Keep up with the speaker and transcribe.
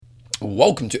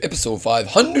Welcome to episode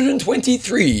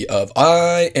 523 of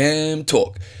I Am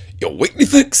Talk, your weekly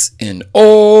fix in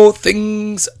all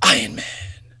things Iron Man.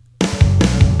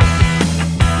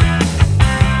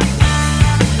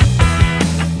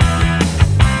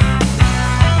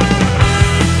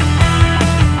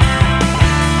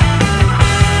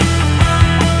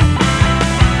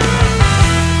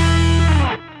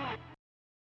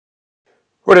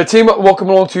 Right, team, welcome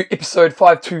along to episode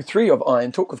 523 of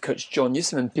Iron Talk with Coach John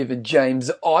Newsom and Bevan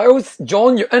James Isles.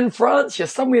 John, you're in France, you're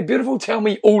somewhere beautiful, tell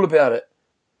me all about it.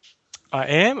 I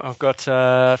am. I've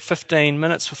got 15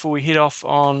 minutes before we head off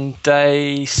on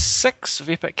day 6 of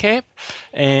Epic Camp,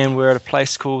 and we're at a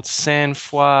place called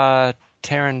Sainte-Foy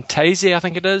Tarentaise, I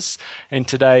think it is, and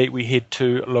today we head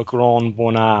to Le Grand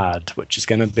Bonnard, which is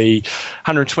going to be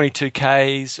 122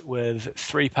 Ks with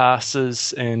 3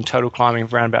 passes and total climbing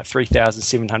of around about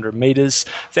 3,700 metres.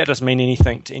 If that doesn't mean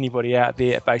anything to anybody out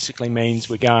there, it basically means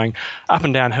we're going up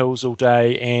and down hills all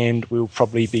day, and we'll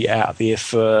probably be out there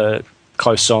for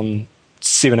close on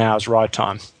 7 hours ride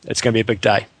time. It's going to be a big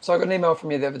day. So I got an email from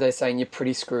you the other day saying you're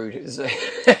pretty screwed.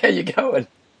 How you going?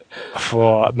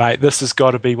 Oh, mate, this has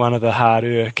got to be one of the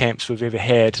harder camps we've ever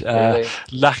had. Really?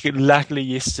 Luckily,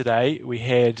 yesterday we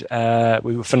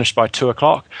were finished by 2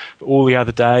 o'clock. But all the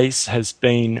other days has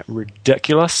been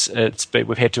ridiculous.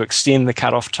 We've had to extend the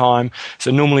cut-off time. So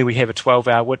normally we have a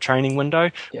 12-hour training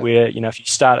window where, if you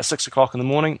start at 6 o'clock in the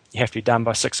morning, you have to be done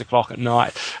by 6 o'clock at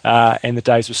night. And the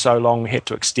days were so long, we had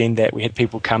to extend that. We had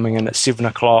people coming in at 7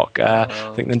 o'clock.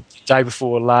 I think the day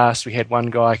before last, we had one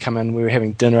guy come in. We were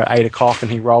having dinner at 8 o'clock,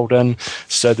 and he rolled in.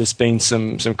 So there's been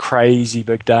some crazy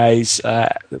big days.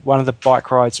 One of the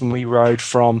bike rides when we rode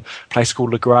from a place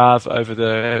called Le Grave over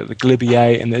the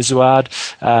Glibier and the Izoard,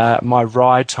 my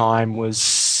ride time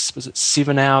was it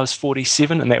 7 hours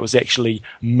 47, and that was actually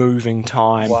moving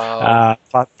time. Wow.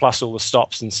 Plus all the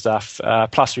stops and stuff.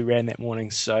 Plus we ran that morning,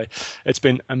 so it's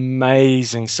been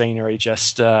amazing scenery.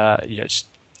 Just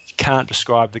can't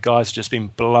describe. The guys have just been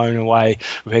blown away.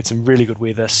 We've had some really good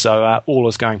weather, so all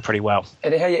is going pretty well.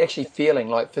 And how are you actually feeling,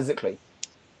 like physically?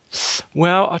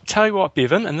 Well, I'll tell you what,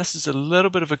 Bevan, and this is a little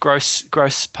bit of a gross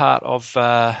part of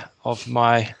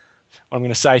my what I'm going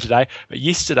to say today, but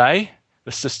yesterday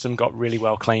the system got really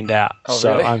well cleaned out. Oh,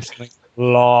 so really? I'm feeling a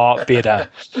lot better.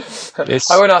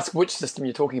 I won't ask which system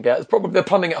you're talking about. It's probably the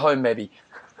plumbing at home, maybe.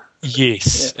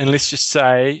 Yes, and let's just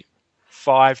say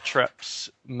 5 trips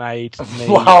made me.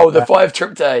 Wow, the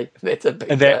 5-trip day. That's a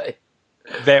big day.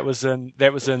 That was in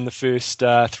the first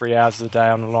 3 hours of the day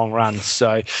on a long run,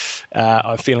 so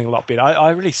I'm feeling a lot better. I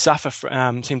really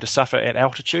seem to suffer at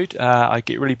altitude. I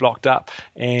get really blocked up,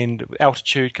 and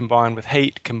altitude combined with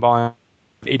heat, combined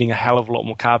with eating a hell of a lot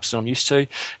more carbs than I'm used to,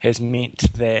 has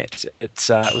meant that it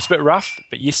was a bit rough.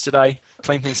 But yesterday,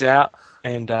 cleaned things out,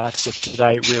 and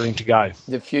today rearing to go.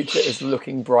 The future is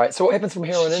looking bright. So what happens from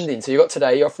here on in then? So you got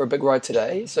today, you're off for a big ride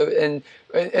today. So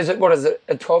is it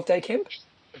a 12-day camp?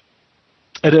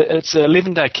 It's an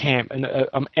 11-day camp, and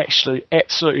I'm actually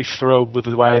absolutely thrilled with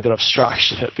the way that I've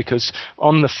structured it, because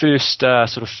on the first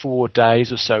sort of 4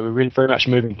 days or so, we're really very much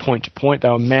moving point to point. They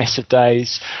were massive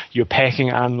days. You're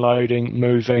packing, unloading,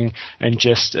 moving, and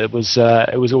it was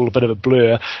all a bit of a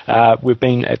blur. We've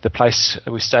been at the place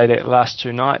we stayed at the last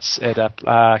 2 nights at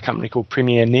a company called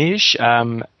Premier Neige,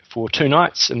 for 2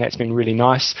 nights, and that's been really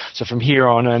nice. So from here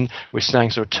on in, we're staying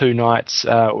sort of 2 nights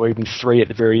or even 3 at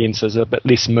the very end, so there's a bit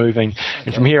less moving. Okay.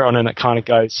 And from here on in, it kind of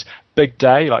goes big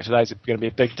day, like today's going to be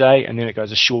a big day, and then it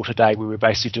goes a shorter day where we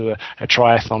basically do a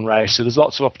triathlon race. So there's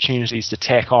lots of opportunities to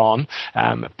tack on,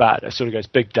 but it sort of goes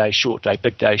big day, short day,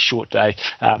 big day, short day.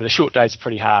 But the short days are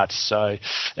pretty hard, so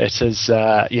it is,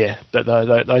 but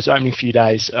those opening few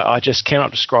days, I just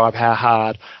cannot describe how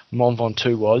hard Mont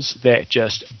Ventoux was. That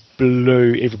just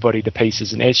blew everybody to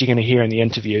pieces, and as you're going to hear in the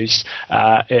interviews,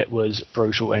 it was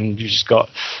brutal, and you just got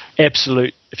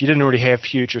absolute. If you didn't already have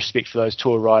huge respect for those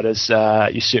tour riders,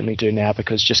 you certainly do now,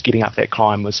 because just getting up that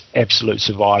climb was absolute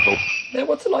survival. Now,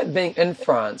 what's it like being in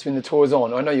France when the tour's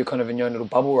on? I know you're kind of in your own little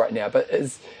bubble right now, but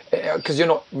because you're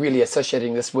not really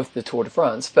associating this with the Tour de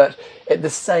France, but at the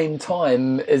same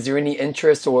time, is there any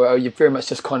interest, or are you very much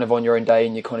just kind of on your own day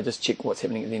and you kind of just check what's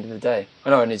happening at the end of the day?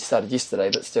 I know I only started yesterday,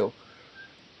 but still.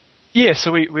 Yeah,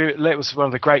 so that was one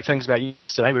of the great things about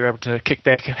yesterday. We were able to kick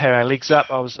back, have our legs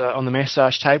up. I was on the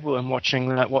massage table and watching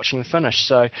the finish.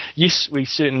 So yes, we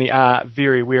certainly are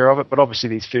very aware of it. But obviously,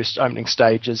 these first opening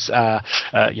stages are,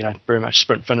 very much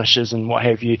sprint finishes and what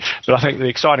have you. But I think the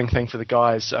exciting thing for the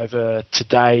guys over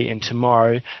today and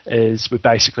tomorrow is we're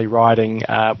basically riding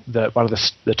one of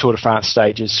the Tour de France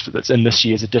stages that's in this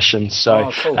year's edition.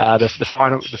 So cool.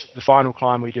 The final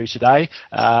climb we do today,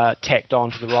 tacked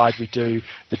on to the ride we do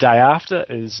the day after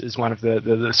is one of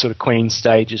the sort of queen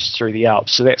stages through the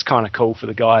Alps. So that's kind of cool for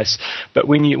the guys. But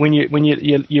when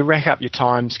you rack up your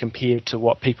times compared to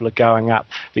what people are going up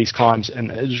these climbs,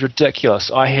 and it was ridiculous.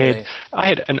 I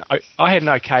had an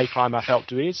okay climb up Alpe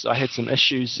d'Huez. I had some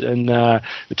issues in the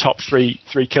top three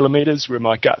kilometres where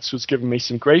my guts was giving me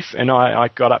some grief, and I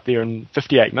got up there in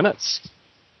 58 minutes.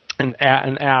 An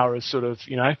hour is sort of,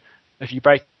 if you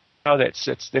break, that's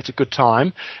a good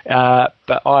time.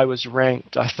 But I was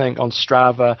ranked, I think, on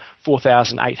Strava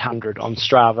 4,800 on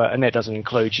Strava, and that doesn't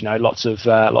include, lots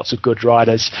of good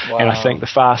riders. Wow. And I think the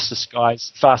fastest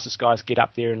guys get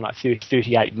up there in like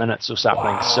 38 minutes or something.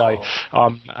 Wow. So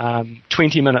I'm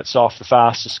 20 minutes off the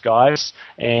fastest guys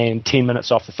and 10 minutes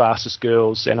off the fastest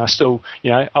girls, and I still,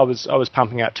 I was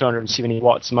pumping out 270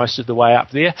 watts most of the way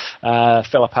up there.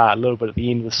 Fell apart a little bit at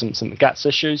the end with some guts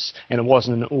issues, and it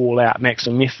wasn't an all-out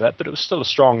maximum effort, but it was still a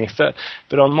strong effort.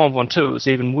 But on Mont Ventoux it was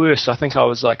even worse. I think I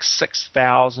was like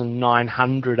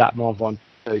 6,900 up Mont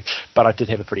Ventoux, but I did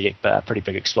have a pretty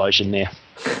big explosion there.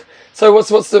 So what's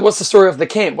the story of the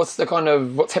camp? What's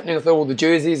happening with all the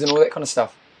jerseys and all that kind of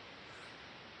stuff?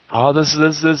 Oh, there's a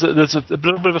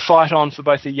little bit of a fight on for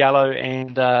both the yellow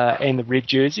and the red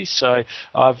jerseys. So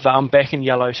I'm back in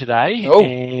yellow today,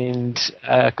 and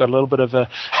got a little bit of a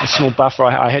small buffer.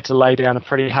 I had to lay down a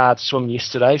pretty hard swim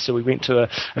yesterday, so we went to a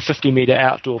 50-metre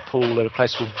outdoor pool at a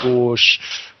place called Bourges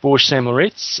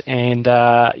Saint-Moritz, and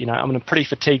I'm in a pretty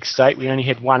fatigued state. We only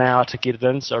had 1 hour to get it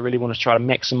in, so I really want to try to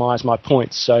maximise my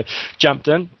points. So jumped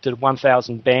in, did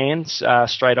 1,000 bands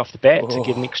straight off the bat to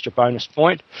get an extra bonus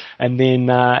point, and then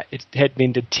it had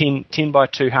then did 10 by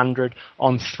 200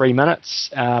 on 3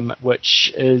 minutes,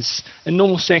 which is in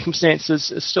normal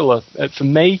circumstances is still for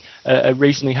me a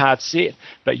reasonably hard set.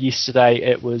 But yesterday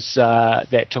it was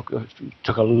that took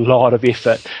a lot of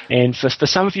effort, and for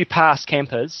some of you past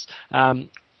campers.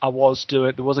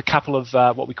 There was a couple of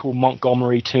what we call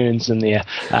Montgomery turns in there.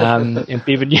 And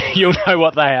Bevan, you'll know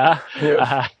what they are.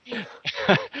 Yeah.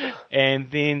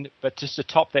 And then, but just to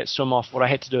top that swim off, what I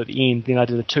had to do at the end, then I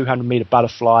did a 200-metre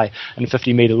butterfly and a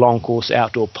 50-metre long course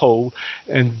outdoor pool,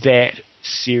 and that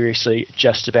seriously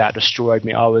just about destroyed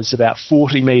me. I was about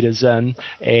 40 metres in,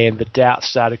 and the doubt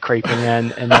started creeping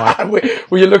in. And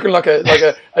were you looking like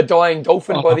a dying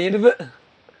dolphin by the end of it?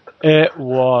 It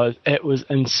was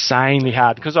insanely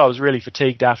hard because I was really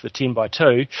fatigued after the 10 by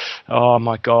 2. Oh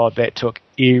my God, that took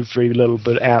every little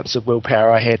bit ounce of willpower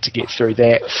I had to get through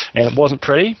that, and it wasn't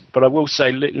pretty. But I will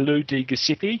say, Lou Di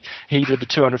Giuseppe, he did the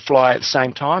 200 fly at the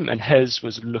same time, and his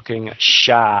was looking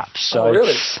sharp. So,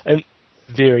 really?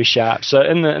 Very sharp. So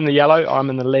in the yellow, I'm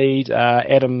in the lead.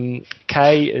 Adam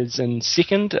Kay is in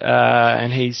second,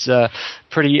 and he's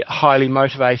pretty highly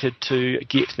motivated to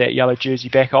get that yellow jersey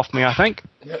back off me, I think.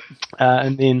 Yep.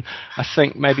 And then I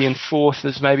think maybe in fourth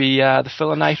is maybe the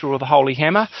Fillinator or the Holy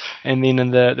Hammer, and then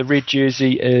in the red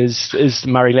jersey is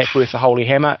Murray Lapworth, the Holy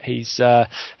Hammer. He's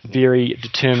very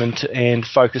determined and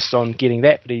focused on getting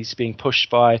that, but he's being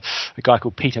pushed by a guy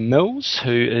called Peter Mills,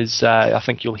 who is I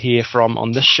think you'll hear from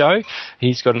on this show.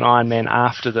 He's got an Ironman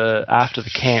after the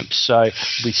camp, so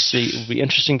it'll be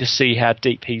interesting to see how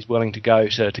deep he's willing to go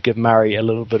to give Murray a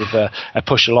little bit of a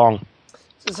push along.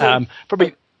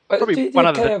 Probably one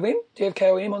of the. Do you have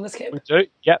KOM on this camp? We do.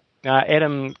 Yep.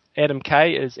 Adam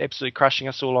Kay is absolutely crushing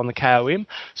us all on the KOM.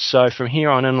 So from here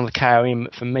on in on the KOM,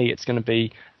 for me, it's going to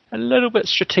be a little bit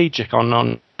strategic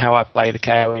on how I play the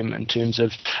KOM in terms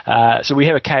of. So we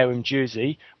have a KOM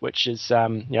jersey, which is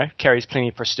carries plenty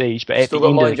of prestige, but at the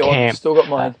end of the camp, still got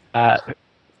mine.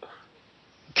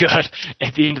 Good.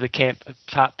 At the end of the camp,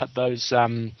 those.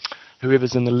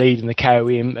 Whoever's in the lead in the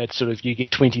KOM, it's sort of you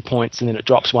get 20 points and then it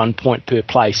drops 1 point per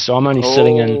place. So I'm only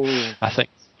sitting in, I think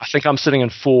I'm sitting in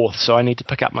fourth. So I need to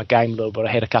pick up my game a little bit.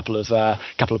 I had a couple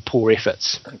of poor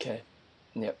efforts. Okay.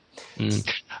 Yep.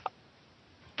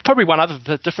 Probably one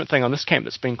other different thing on this camp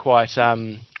that's been quite a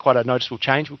noticeable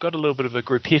change. We've got a little bit of a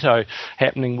gruppetto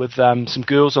happening with some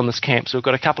girls on this camp. So we've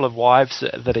got a couple of wives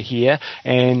that are here,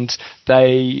 and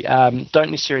they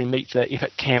don't necessarily meet the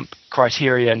Epic Camp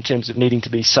criteria in terms of needing to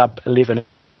be sub 11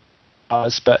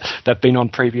 hours, but they've been on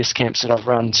previous camps that I've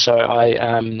run. So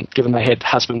I, given they had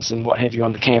husbands and what have you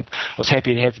on the camp, I was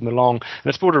happy to have them along. And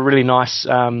it's brought a really nice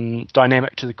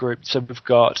dynamic to the group. So we've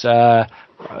got 4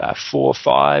 or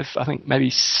 5, I think maybe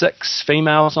 6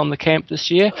 females on the camp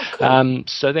this year. Cool.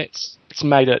 So it's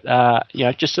made it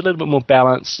just a little bit more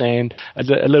balanced and a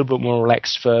little bit more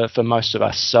relaxed for most of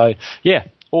us. So yeah,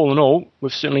 all in all,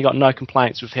 we've certainly got no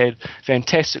complaints. We've had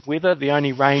fantastic weather. The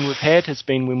only rain we've had has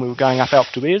been when we were going up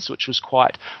Alpe d'Huez, which was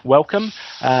quite welcome.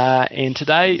 And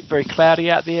today, very cloudy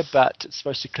out there, but it's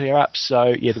supposed to clear up.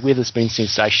 So, yeah, the weather's been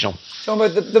sensational. John,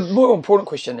 but the more important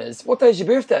question is, what day is your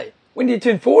birthday? When do you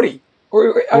turn 40?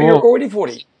 Or are you already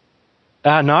 40?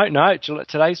 No.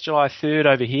 Today's July 3rd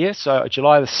over here, so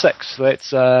July the 6th.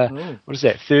 That's, what is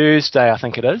that, Thursday, I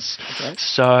think it is. Okay.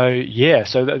 So, yeah,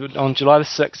 on July the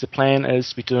 6th, the plan is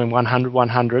to be doing 100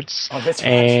 100s. Oh, that's right.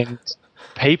 And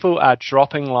people are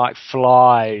dropping like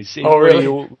flies. Oh,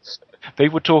 really?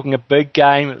 People were talking a big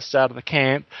game at the start of the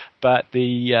camp, but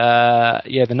the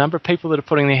number of people that are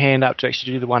putting their hand up to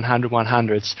actually do the 100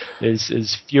 100s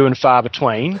is few and far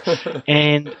between.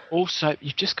 And also,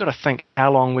 you've just got to think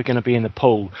how long we're going to be in the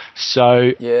pool.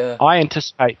 So I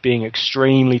anticipate being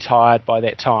extremely tired by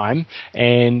that time,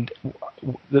 and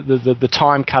the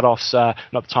time cutoffs,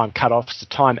 not the time cutoffs, the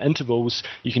time intervals,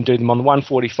 you can do them on the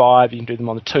 1:45, you can do them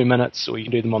on the 2 minutes, or you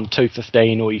can do them on the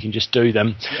 2:15, or you can just do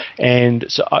them. And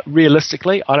so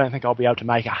realistically, I don't think I'll be able to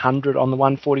make 100 on the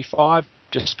 1:45,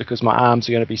 just because my arms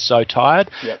are going to be so tired.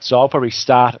 So I'll probably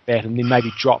start at that and then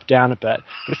maybe drop down a bit.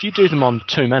 But if you do them on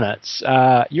 2 minutes,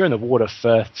 you're in the water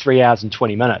for 3 hours and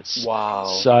 20 minutes. Wow.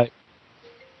 So,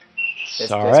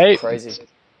 that's crazy.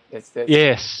 That's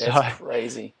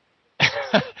crazy.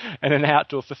 And an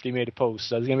outdoor 50-metre pool.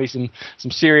 So there's going to be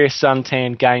some serious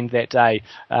suntan gained that day.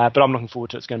 But I'm looking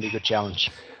forward to it. It's going to be a good challenge.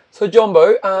 So,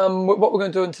 Jumbo, what we're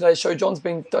going to do in today's show,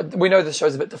 we know the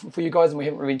show's a bit different for you guys, and we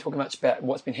haven't really been talking much about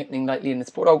what's been happening lately in the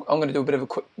sport. I'm going to do a bit of a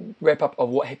quick wrap-up of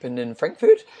what happened in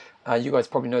Frankfurt. You guys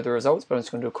probably know the results, but I'm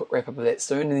just going to do a quick wrap-up of that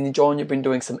soon. And then, John, you've been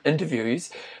doing some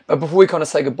interviews. But before we kind of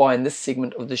say goodbye in this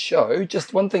segment of the show,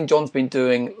 just one thing John's been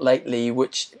doing lately,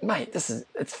 which, mate,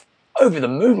 it's over the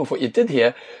moon with what you did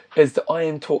here, is the I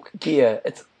Am Talk gear.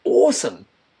 It's awesome.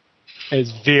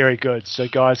 It's very good. So,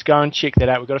 guys, go and check that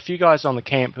out. We've got a few guys on the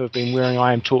camp who have been wearing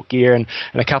I Am Talk gear and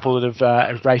a couple that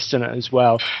have raced in it as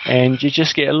well. And you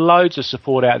just get loads of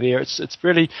support out there. It's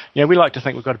really, we like to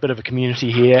think we've got a bit of a community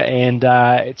here, and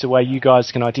it's a way you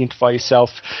guys can identify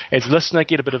yourself as a listener,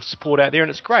 get a bit of support out there. And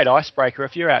it's a great icebreaker.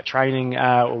 If you're out training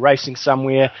or racing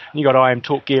somewhere and you got I Am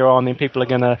Talk gear on, then people are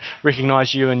going to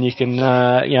recognise you, and you can,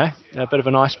 a bit of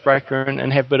an icebreaker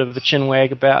and have a bit of a chin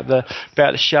wag about the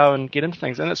show and get into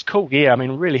things. And it's cool gear. I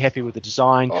mean, really happy with the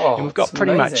design. And we've got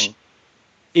pretty much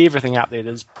everything up there.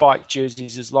 There's bike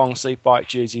jerseys, there's long sleeve bike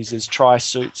jerseys, there's tri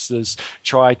suits, there's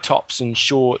tri tops and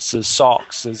shorts, there's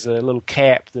socks, there's a little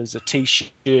cap, there's a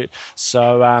t-shirt.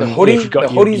 So the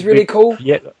hoodie's really cool.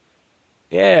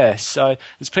 Yeah, so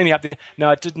there's plenty up there. Now,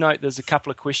 I did note there's a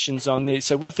couple of questions on there.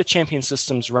 So with the Champion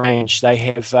Systems range, they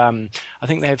have, I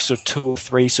think they have sort of 2 or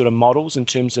 3 sort of models in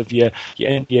terms of your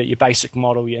basic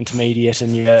model, your intermediate,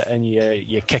 and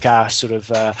your kick-ass sort of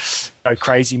go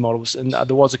crazy models. And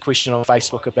there was a question on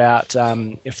Facebook about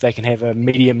if they can have a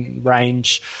medium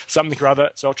range, something or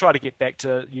other. So I'll try to get back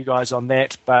to you guys on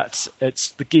that. But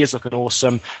the gear's looking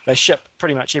awesome. They ship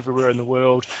pretty much everywhere in the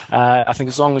world. I think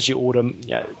as long as you order,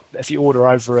 if you order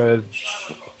over a...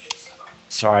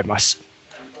 Sorry,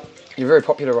 You're very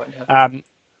popular right now.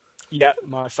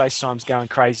 My FaceTime's going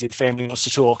crazy. The family wants to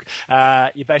talk.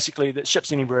 You basically, that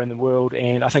ships anywhere in the world,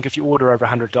 and I think if you order over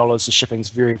 $100, the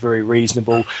shipping's very, very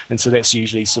reasonable, and so that's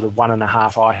usually sort of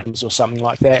 1.5 items or something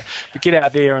like that. But get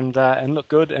out there and look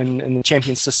good, and the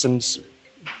Champion Systems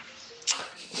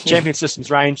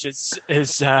range is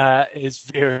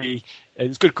very...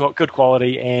 It's good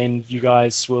quality, and you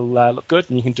guys will look good,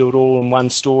 and you can do it all in one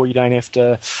store. You don't have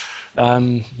to,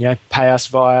 pay us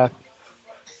via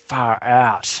far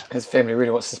out. His family really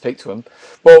wants to speak to him.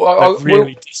 Well,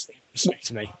 really speak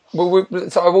to me.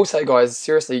 So I will say, guys,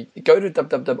 seriously, go to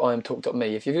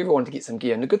www.iamtalk.me if you've ever wanted to get some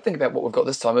gear. And the good thing about what we've got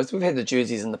this time is we've had the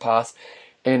jerseys in the past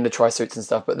and the tri-suits and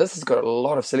stuff, but this has got a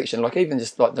lot of selection. Like even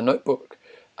just like the notebook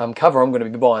cover, I'm going to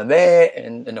be buying that,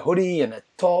 and a hoodie and a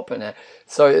top,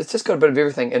 so it's just got a bit of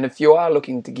everything. And if you are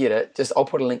looking to get it, I'll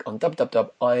put a link on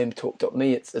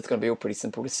www.iamtalk.me. It's going to be all pretty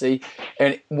simple to see.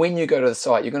 And when you go to the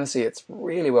site, you're going to see it's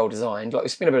really well designed. Like we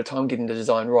spent a bit of time getting the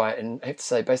design right, and I have to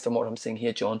say, based on what I'm seeing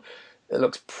here, John, it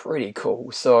looks pretty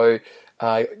cool. So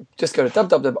just go to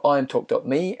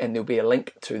www.iamtalk.me, and there'll be a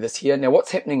link to this here. Now, what's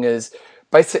happening is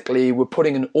basically we're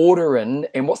putting an order in,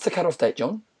 and what's the cutoff date,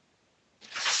 John?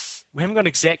 We haven't got an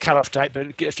exact cut-off date,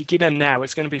 but if you get in now,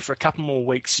 it's going to be for a couple more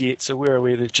weeks yet. So where are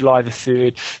we? July the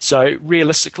 3rd. So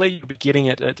realistically, you'll be getting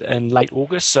it in late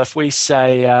August. So if we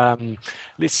say,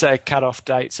 let's say a cut-off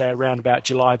date, say around about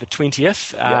July the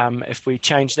 20th. If we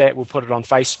change that, we'll put it on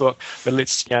Facebook. But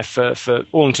let's, for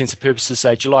all intents and purposes,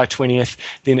 say July 20th.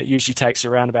 Then it usually takes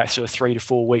around about sort of 3 to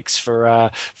 4 weeks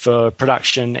for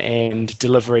production and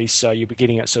delivery. So you'll be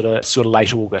getting it sort of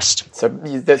late August. So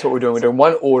that's what we're doing. We're doing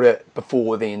one order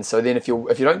before then. So then if you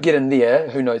don't get in there,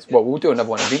 who knows? Well, we'll do another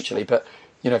one eventually. But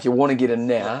if you want to get in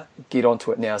now, get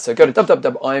onto it now. So go to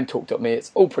www.imtalk.me.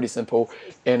 It's all pretty simple.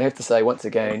 And I have to say, once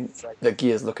again, the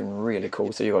gear's looking really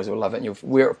cool. So you guys will love it. And you'll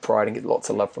wear it with pride and get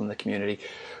lots of love from the community.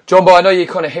 John, I know you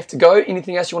kind of have to go.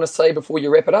 Anything else you want to say before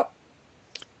you wrap it up?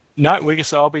 No,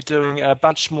 I'll be doing a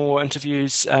bunch more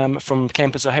interviews from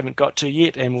campers I haven't got to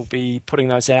yet, and we'll be putting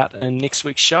those out in next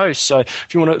week's show. So if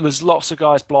you want to, there's lots of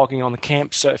guys blogging on the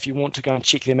camp, so if you want to go and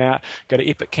check them out, go to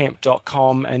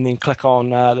epiccamp.com and then click on,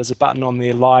 there's a button on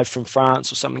there, Live from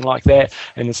France or something like that,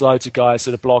 and there's loads of guys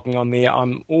that are blogging on there.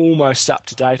 I'm almost up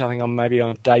to date. I think I'm maybe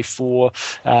on day 4,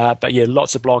 but yeah,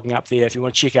 lots of blogging up there. If you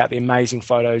want to check out the amazing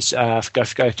photos, go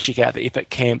check out the Epic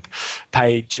Camp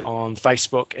page on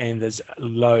Facebook, and there's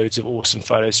loads of awesome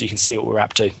photos so you can see what we're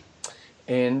up to.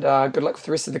 And good luck with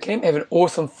the rest of the camp. Have an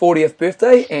awesome 40th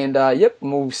birthday, and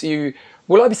we'll see you.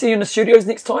 Will I be seeing you in the studios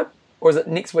next time, or is it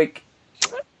next week?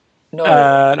 No,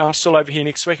 I'm still over here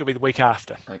next week. It'll be the week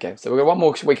after. Okay, so we've got one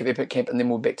more week of Epic Camp, and then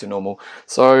we'll be back to normal.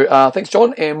 So thanks,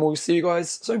 John, and we'll see you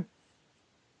guys soon.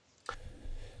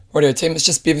 Rightio team, it's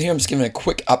just Bevan here. I'm just giving a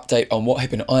quick update on what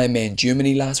happened at Ironman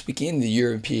Germany last weekend, the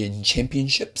European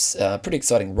Championships. Pretty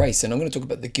exciting race, and I'm going to talk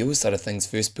about the girls side of things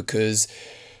first because,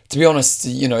 to be honest,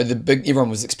 everyone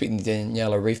was expecting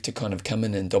Daniela Ryf to kind of come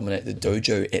in and dominate the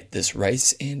dojo at this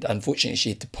race, and unfortunately she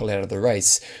had to pull out of the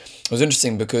race. It was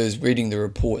interesting because reading the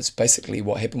reports, basically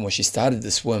what happened was she started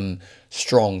the swim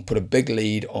strong, put a big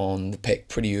lead on the pack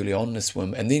pretty early on in the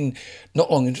swim, and then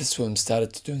not long into the swim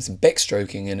started doing some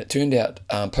backstroking, and it turned out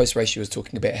post-race she was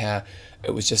talking about how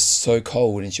it was just so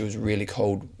cold, and she was really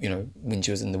cold, when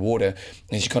she was in the water,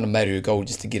 and she kind of made her goal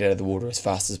just to get out of the water as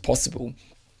fast as possible.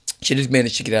 She did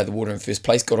manage to get out of the water in first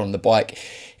place, got on the bike,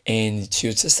 and she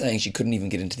was just saying she couldn't even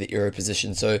get into the aero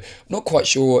position. So I'm not quite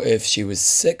sure if she was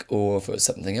sick or if it was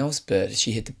something else, but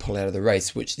she had to pull out of the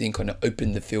race, which then kind of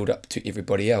opened the field up to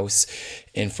everybody else.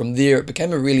 And from there, it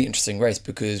became a really interesting race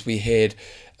because we had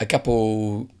a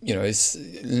couple,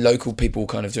 local people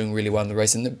kind of doing really well in the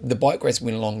race. And the bike race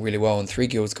went along really well, and 3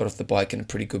 girls got off the bike in a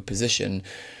pretty good position.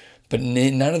 But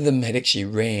none of them had actually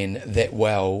ran that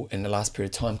well in the last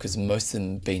period of time because most of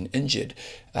them had been injured.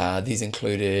 These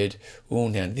included,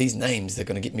 now these names, they're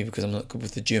going to get me because I'm not good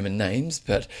with the German names,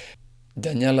 but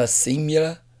Daniela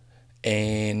Siemler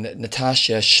and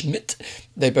Natasha Schmidt,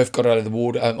 they both got out of the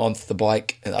water onto the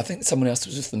bike. And I think someone else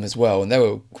was with them as well, and they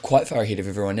were quite far ahead of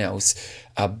everyone else.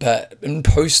 But in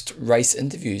post-race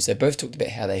interviews, they both talked about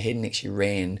how they hadn't actually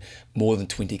ran more than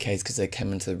 20 Ks because they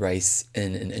came into the race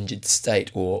in an injured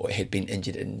state or had been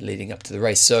injured in leading up to the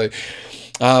race. So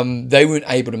they weren't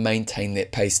able to maintain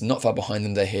that pace. Not far behind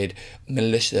them, they had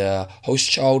Melissa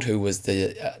Hochschild, who was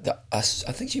I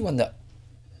think she won the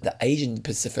Asian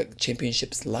Pacific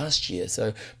Championships last year,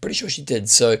 so pretty sure she did.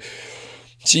 So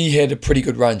she had a pretty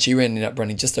good run. She ended up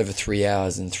running just over 3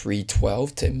 hours and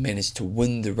 3:12 to manage to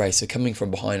win the race. So coming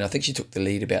from behind, I think she took the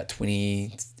lead about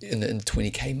 20 in the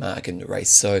 20k mark in the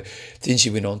race. So then she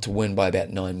went on to win by about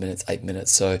 8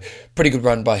 minutes. So pretty good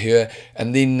run by her.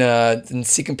 And then in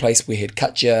second place we had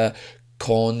Katja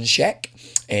Konchak,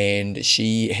 and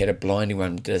she had a blinding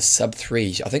run, did a sub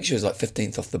 3. I think she was like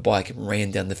 15th off the bike and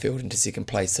ran down the field into second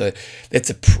place. So that's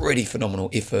a pretty phenomenal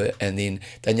effort. And then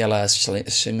Daniela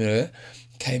Schmidt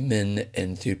came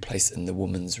in third place in the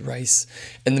women's race.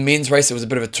 In the men's race, it was a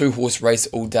bit of a 2-horse race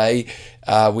all day.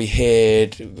 We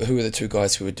had, who were the 2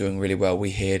 guys who were doing really well?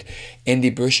 We had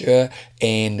Andy Bruscher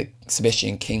and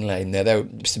Sebastian Kingley. Now,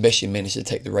 Sebastian managed to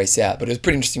take the race out, but it was a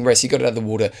pretty interesting race. He got out of the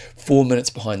water 4 minutes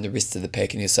behind the rest of the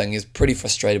pack, and he was saying he was pretty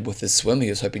frustrated with his swim. He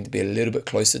was hoping to be a little bit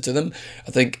closer to them.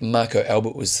 I think Marco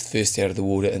Albert was first out of the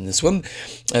water in the swim,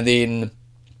 and then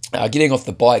getting off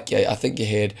the bike, I think you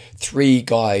had 3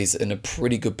 guys in a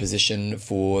pretty good position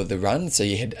for the run. So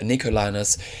you had Nico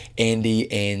Lanas,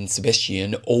 Andy, and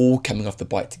Sebastian all coming off the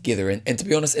bike together. And to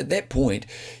be honest, at that point,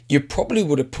 you probably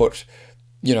would have put,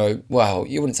 well,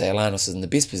 you wouldn't say Alanis is in the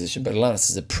best position, but Alanis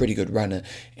is a pretty good runner,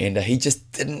 and he just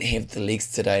didn't have the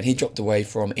legs today, and he dropped away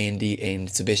from Andy and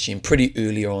Sebastian pretty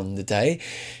early on in the day,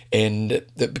 and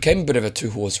it became a bit of a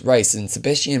 2-horse race, and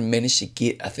Sebastian managed to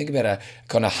get, I think,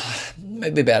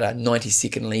 maybe about a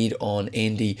 90-second lead on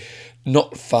Andy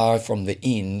not far from the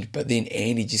end, but then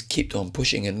Andy just kept on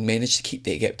pushing and managed to keep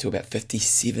that gap to about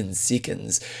 57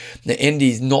 seconds. Now,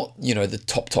 Andy's not, the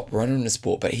top runner in the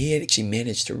sport, but he had actually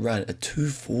managed to run a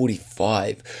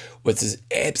 2:45, which is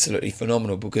absolutely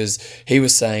phenomenal, because he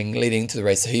was saying leading into the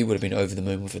race he would have been over the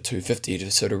moon with a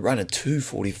 2:50. So to run a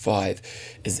 2:45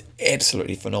 is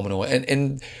absolutely phenomenal.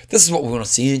 And this is what we want to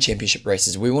see in championship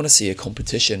races. We want to see a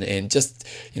competition, and just,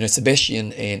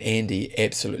 Sebastian and Andy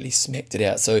absolutely smacked it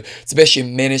out. So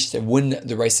Sebastian managed to win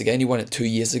the race again. He won it 2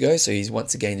 years ago, so he's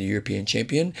once again the European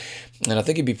champion. And I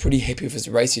think he'd be pretty happy with his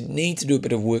race. He'd need to do a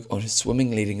bit of work on his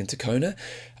swimming leading into Kona.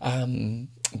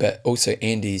 But also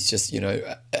Andy's just,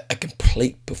 a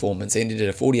complete performance. Andy did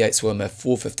a 48 swim, a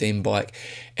 4:15 bike,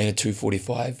 and a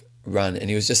 2:45 run. And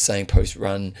he was just saying post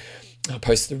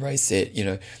the race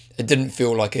that, it didn't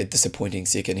feel like a disappointing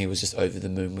second. He was just over the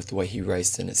moon with the way he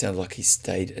raced, and it sounded like he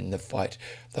stayed in the fight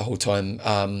the whole time.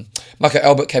 Marco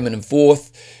Albert came in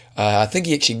fourth. I think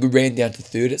he actually ran down to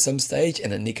third at some stage,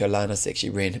 and then Nico Lanas actually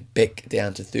ran back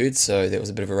down to third, so there was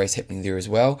a bit of a race happening there as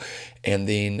well. And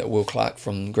then Will Clark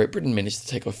from Great Britain managed to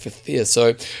take off fifth there.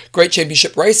 So great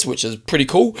championship race, which is pretty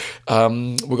cool.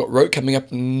 We've got Rote coming up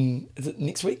is it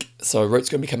next week? So Rote's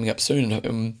going to be coming up soon,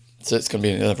 so it's going to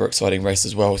be another exciting race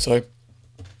as well. So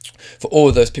for all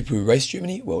of those people who raced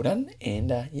Germany, well done, and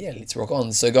let's rock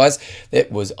on. So guys,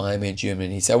 that was Ironman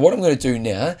Germany. So what I'm going to do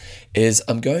now is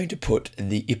I'm going to put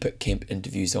the Epic Camp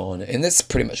interviews on, and that's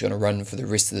pretty much going to run for the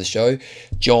rest of the show.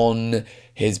 John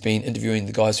has been interviewing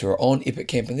the guys who are on Epic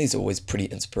Camp, and these are always pretty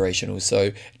inspirational.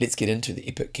 So let's get into the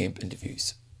Epic Camp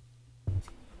interviews.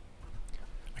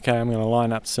 Okay, I'm going to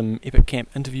line up some Epic Camp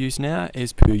interviews now,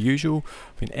 as per usual.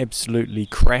 Been absolutely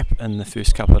crap in the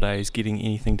first couple of days getting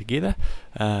anything together.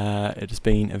 It has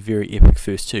been a very epic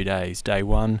first 2 days. Day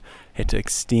one had to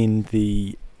extend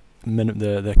the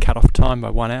cut-off time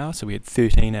by 1 hour, so we had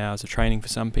 13 hours of training for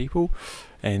some people,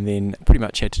 and then pretty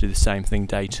much had to do the same thing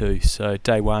day two. So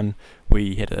day one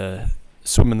we had a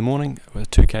swim in the morning, a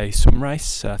 2k swim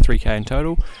race, 3k in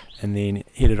total, and then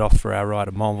headed off for our ride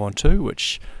at Mont Ventoux,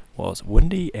 which was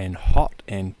windy and hot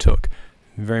and took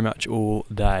very much all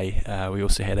day. We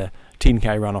also had a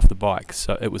 10k run off the bike,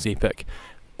 so it was epic.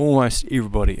 Almost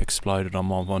everybody exploded on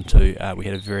Mont Ventoux. We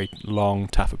had a very long,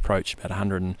 tough approach, about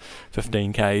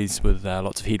 115 k's with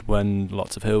lots of headwind,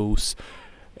 lots of hills,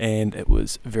 and it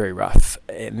was very rough.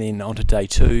 And then on to day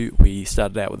two, we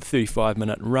started out with a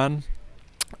 35-minute run,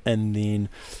 and then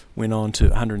went on to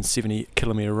a 170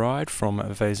 kilometre ride from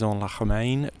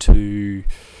Vaison-la-Romaine to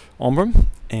Embrun,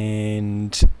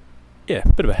 and a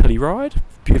bit of a hilly ride,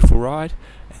 beautiful ride.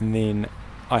 And then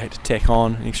I had to tack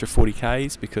on an extra 40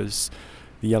 k's because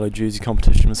the yellow jersey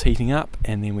competition was heating up,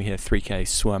 and then we had a 3k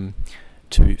swim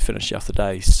to finish off the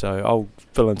day. So I'll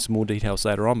fill in some more details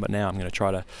later on, but now I'm going to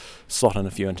try to slot in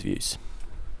a few interviews.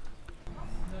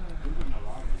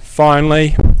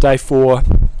 Finally, day 4,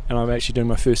 and I'm actually doing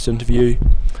my first interview.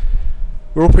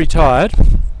 We're all pretty tired,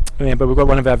 but we've got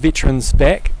one of our veterans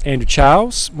back, Andrew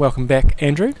Charles. Welcome back,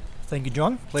 Andrew. Thank you,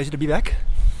 John. Pleasure to be back.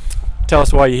 Tell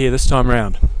us why you're here this time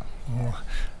round.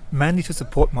 Mainly to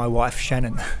support my wife,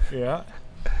 Shannon. Yeah.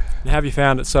 How have you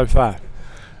found it so far?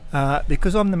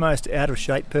 Because I'm the most out of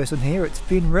shape person here, it's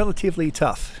been relatively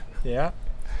tough. Yeah.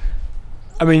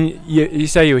 I mean, you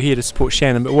say you were here to support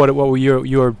Shannon, but what were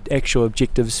your actual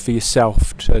objectives for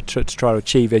yourself to try to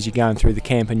achieve as you're going through the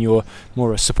camp and your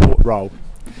more a support role?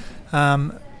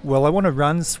 Well, I want to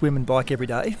run, swim and bike every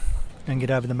day and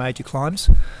get over the major climbs,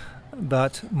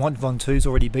 but Mont Ventoux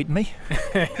already beaten me.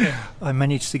 I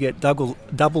managed to get double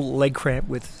leg cramp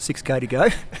with 6k to go,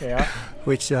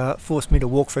 which forced me to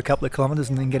walk for a couple of kilometres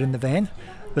and then get in the van.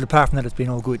 But apart from that, it's been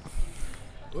all good.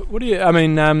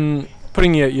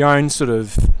 Putting your own sort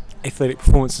of athletic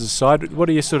performances aside, what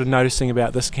are you sort of noticing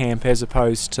about this camp as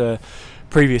opposed to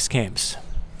previous camps?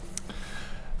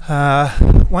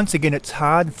 Once again, it's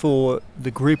hard for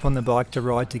the group on the bike to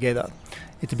ride together.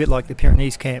 It's a bit like the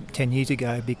Pyrenees camp 10 years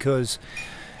ago, because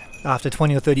after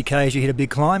 20 or 30 k's you hit a big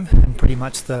climb and pretty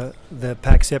much the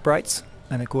pack separates,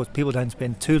 and of course people don't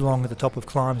spend too long at the top of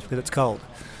climbs because it's cold.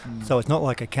 So it's not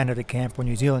like a Canada camp or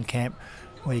New Zealand camp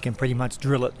where you can pretty much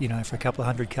drill it, for a couple of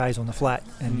 100 k's on the flat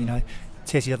and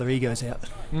test the other egos out.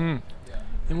 And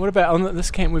what about on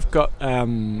this camp? We've got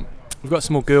some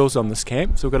more girls on this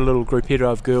camp, so we've got a little group header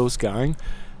of girls going.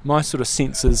 My sort of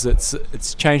sense is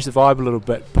it's changed the vibe a little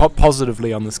bit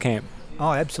positively on this camp.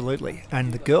 Oh, absolutely.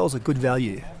 And the girls are good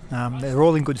value. They're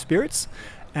all in good spirits,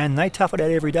 and they tough it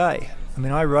out every day. I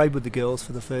mean, I rode with the girls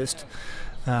for the first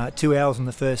 2 hours on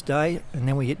the first day, and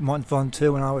then we hit Mont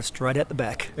Ventoux and I was straight out the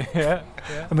back. Yeah.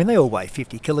 I mean, they all weigh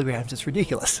 50 kilograms. It's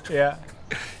ridiculous. Yeah.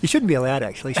 You shouldn't be allowed,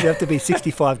 actually. You should have to be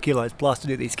 65 kilos plus to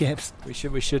do these camps.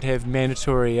 We should have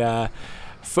mandatory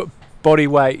body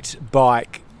weight,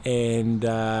 bike, and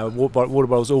water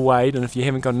bottles all weighed, and if you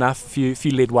haven't got enough, few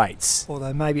lead weights.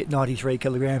 Although maybe at 93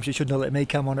 kilograms, you shouldn't have let me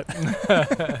come on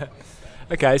it.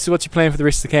 Okay, so what's your plan for the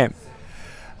rest of the camp?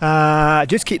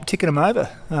 Just keep ticking them over.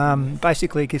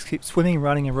 Basically, just keep swimming,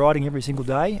 running and riding every single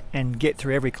day and get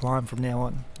through every climb from now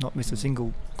on, not miss a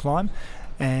single climb,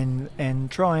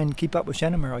 and try and keep up with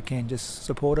Shannon where I can. Just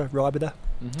support her, ride with her,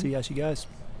 see how she goes.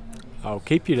 I'll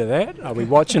keep you to that. I'll be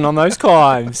watching on those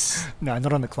climbs. No,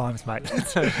 not on the climbs, mate.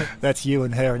 That's you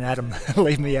and her and Adam.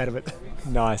 Leave me out of it.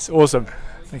 Nice, awesome.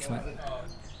 Thanks, mate.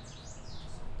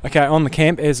 Okay, on the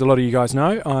camp, as a lot of you guys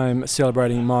know, I'm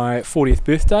celebrating my 40th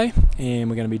birthday, and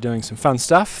we're going to be doing some fun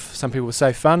stuff. Some people will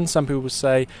say fun, some people will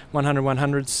say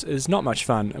 100/100s is not much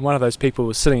fun. And one of those people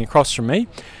was sitting across from me,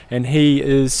 and he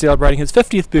is celebrating his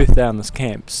 50th birthday on this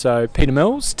camp. So, Peter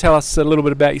Mills, tell us a little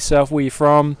bit about yourself, where you're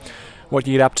from, what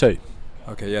you get up to.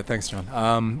 Okay, yeah, thanks,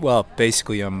 John. Well,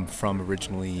 basically, I'm from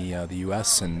originally the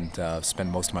U.S. and spent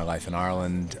most of my life in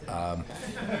Ireland.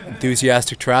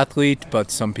 Enthusiastic triathlete,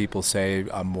 but some people say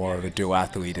I'm more of a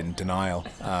duathlete in denial.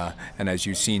 And as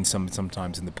you've seen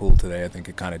sometimes in the pool today, I think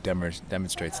it kind of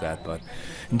demonstrates that. But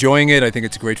enjoying it, I think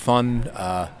it's great fun.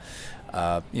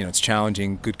 It's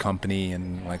challenging, good company,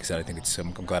 and like I said, I think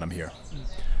I'm glad I'm here.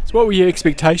 So, what were your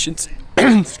expectations?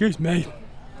 Excuse me.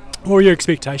 What were your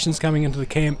expectations coming into the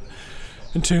camp?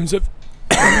 In terms of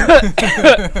how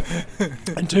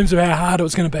hard it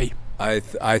was going to be. I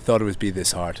thought it would be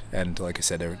this hard, and like I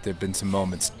said, there have been some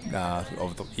moments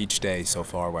over each day so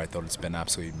far where I thought it's been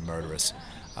absolutely murderous.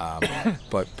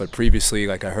 But previously,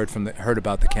 like I heard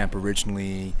about the camp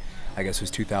originally, I guess it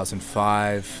was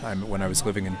 2005. When I was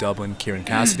living in Dublin, Kieran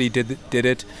Cassidy did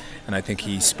it, and I think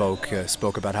he spoke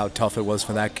about how tough it was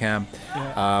for that camp.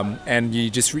 Yeah. And you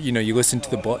just you listen to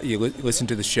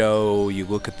the show, you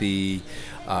look at the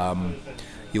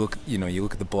you look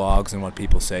at the blogs and what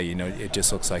people say. It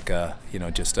just looks like a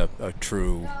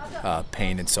true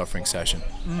pain and suffering session.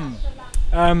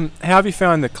 How have you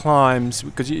found the climbs?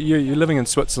 Because you're living in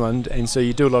Switzerland, and so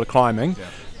you do a lot of climbing,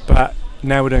 but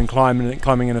now we're doing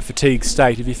climbing in a fatigued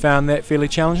state. Have you found that fairly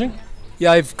challenging?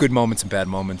 Yeah, I have good moments and bad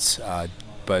moments,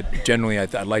 but generally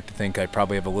I'd like to think I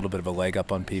probably have a little bit of a leg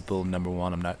up on people. Number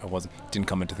one, didn't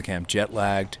come into the camp jet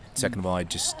lagged. Second of all, I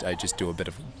just do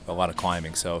a lot of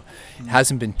climbing, so it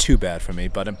hasn't been too bad for me.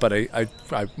 But I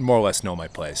more or less know my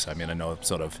place. I mean, I know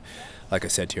sort of, like I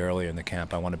said to you earlier in the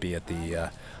camp, I want to be at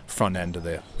the front end of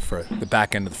the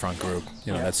back end of the front group.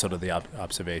 That's sort of the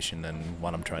observation and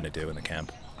what I'm trying to do in the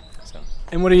camp. So.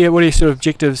 And what are your sort of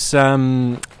objectives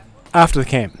after the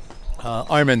camp?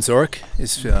 Ironman Zurich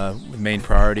is the main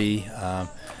priority.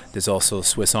 There's also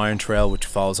Swiss Iron Trail, which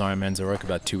follows Ironman Zurich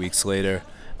about 2 weeks later.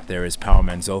 There is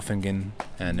Powerman Zofingen,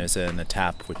 and there's an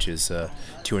Etape, which is a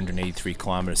 283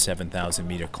 kilometer, 7,000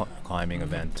 meter climbing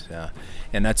event.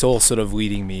 And that's all sort of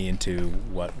leading me into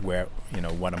what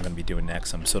I'm going to be doing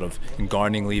next. I'm sort of in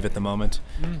gardening leave at the moment.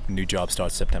 New job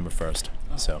starts September 1st.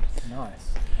 So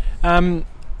nice.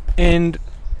 And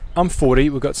I'm 40,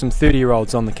 we've got some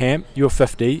 30-year-olds on the camp, you're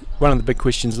 50. One of the big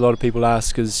questions a lot of people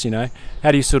ask is,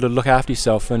 how do you sort of look after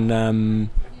yourself? And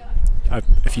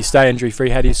if you stay injury-free,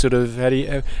 how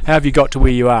have you got to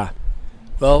where you are?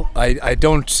 Well, I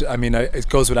don't, it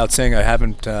goes without saying I've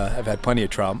had plenty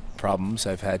of problems.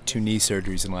 I've had 2 knee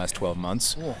surgeries in the last 12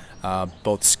 months,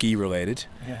 both ski-related.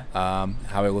 Yeah.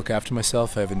 How I look after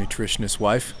myself, I have a nutritionist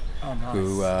wife. Oh, nice.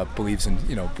 Who believes in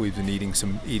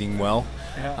eating well,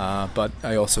 but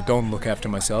I also don't look after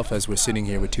myself, as we're sitting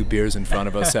here with 2 beers in front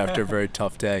of us after a very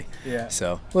tough day. Yeah.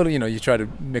 So, you try to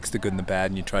mix the good and the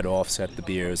bad, and you try to offset the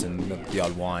beers and the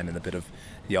odd wine and a bit of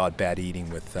the odd bad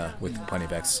eating with plenty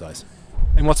of exercise.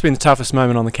 And what's been the toughest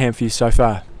moment on the camp for you so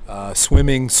far?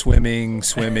 Swimming, and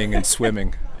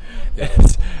swimming.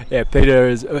 Yeah, Peter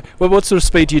is. What sort of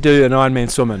speed do you do in Ironman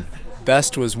swimming?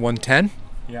 Best was 110.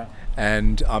 Yeah.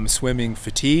 And I'm swimming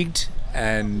fatigued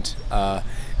and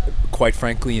quite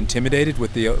frankly intimidated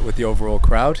with the overall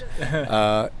crowd,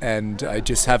 and I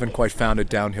just haven't quite found a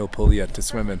downhill pull yet to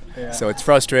swim in. Yeah. So it's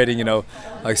frustrating, like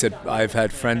I said, I've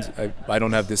had friends. I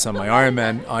don't have this on my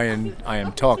Ironman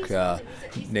Iron Talk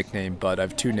nickname, but I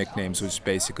have 2 nicknames, which is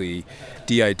basically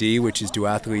DID, which is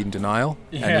duathlete in denial,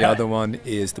 and the other one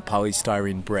is the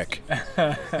polystyrene brick.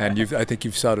 And I think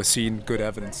you've sort of seen good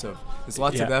evidence of. There's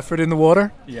lots of effort in the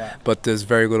water, but there's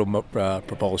very little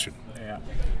propulsion. Yeah.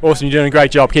 Awesome, you're doing a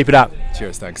great job. Keep it up.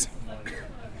 Cheers, thanks.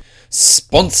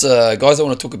 Sponsor, guys, I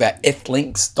want to talk about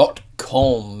flinks.com.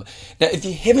 athlinks.com. Now, if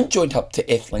you haven't joined up to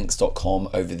athlinks.com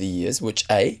over the years, which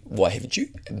A, why haven't you?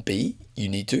 And B, you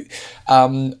need to.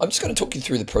 I'm just going to talk you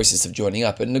through the process of joining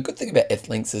up. And the good thing about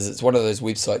Athlinks is it's one of those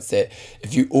websites that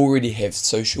if you already have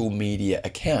social media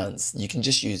accounts, you can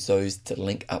just use those to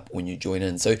link up when you join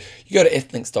in. So you go to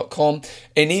athlinks.com,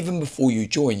 and even before you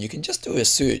join, you can just do a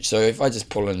search. So if I just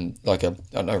pull in like a,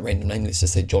 I don't know, random name, let's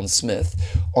just say John Smith,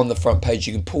 on the front page,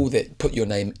 you can put your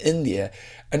name in there,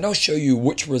 and they'll show you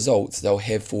which results they'll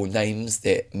have for names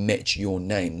that match your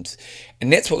names.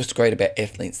 And that's what's great about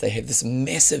Athlinks. They have this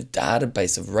massive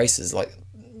database of races, like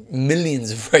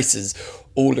millions of races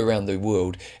all around the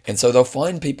world. And so they'll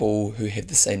find people who have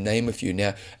the same name as you.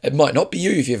 Now, it might not be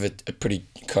you if you have a pretty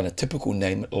kind of typical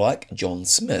name like John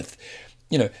Smith.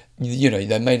 You know,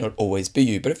 they may not always be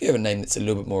you, but if you have a name that's a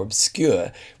little bit more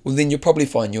obscure, well, then you'll probably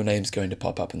find your name's going to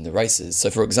pop up in the races. So,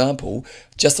 for example,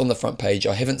 just on the front page,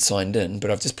 I haven't signed in,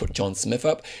 but I've just put John Smith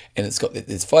up, and it's got that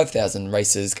there's 5,000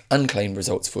 races, unclaimed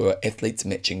results for athletes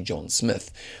matching John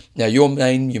Smith. Now, your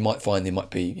name, you might find there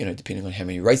might be, depending on how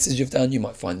many races you've done, you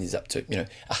might find there's up to,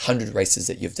 100 races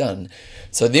that you've done.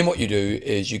 So then what you do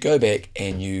is you go back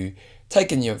and you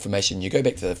take in your information, you go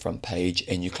back to the front page,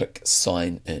 and you click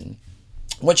sign in.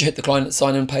 Once you hit the client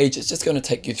sign in page, it's just going to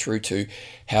take you through to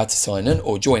how to sign in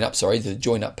or join up, the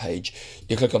join up page.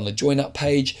 You click on the join up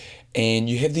page and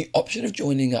you have the option of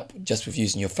joining up just with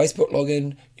using your Facebook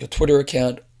login, your Twitter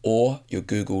account, or your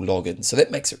Google login. So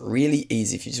that makes it really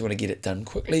easy if you just want to get it done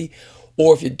quickly.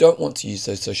 Or if you don't want to use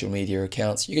those social media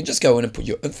accounts, you can just go in and put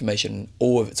your information,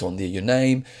 all of it's on there, your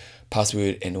name,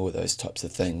 password, and all those types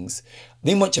of things.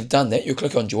 Then once you've done that, you'll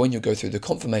click on join, you'll go through the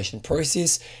confirmation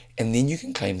process, and then you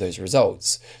can claim those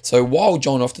results. So while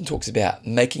John often talks about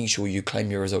making sure you claim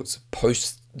your results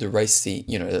post the race,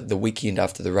 the weekend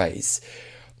after the race,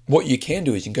 what you can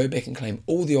do is you can go back and claim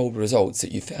all the old results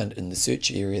that you found in the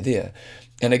search area there.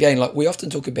 And again, like we often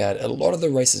talk about, a lot of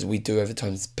the races we do over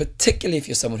time, particularly if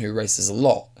you're someone who races a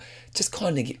lot, just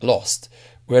kind of get lost.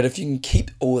 Whereas if you can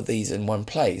keep all of these in one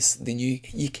place, then you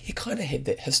kind of have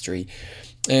that history.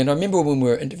 And I remember when we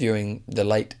were interviewing the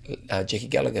late Jackie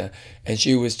Gallagher, and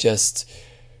she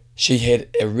had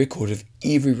a record of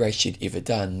every race she'd ever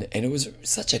done, and it was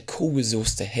such a cool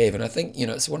resource to have. And I think,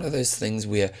 it's one of those things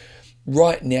where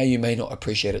right now you may not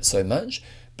appreciate it so much,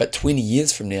 but 20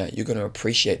 years from now, you're going to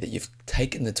appreciate that you've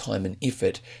taken the time and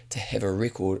effort to have a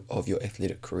record of your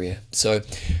athletic career. So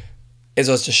as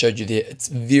I just showed you there, it's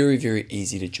very, very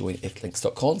easy to join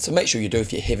athlinks.com. So make sure you do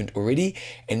if you haven't already,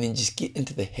 and then just get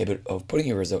into the habit of putting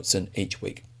your results in each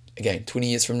week. Again, 20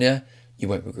 years from now, you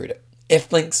won't regret it.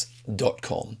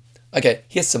 athlinks.com. Okay,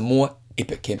 here's some more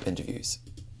Epic Camp interviews.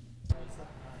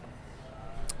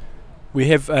 We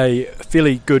have a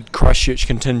fairly good Christchurch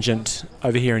contingent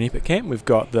over here in Epic Camp. We've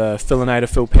got the Fillinator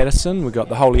Phil Patterson, we've got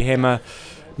the Holy Hammer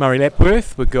Murray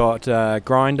Lapworth, we've got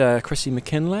Grinder Chrissy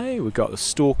McKinlay, we've got the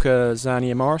Stalker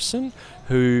Zania Morrison,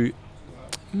 who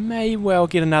may well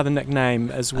get another nickname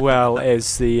as well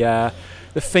as the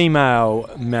female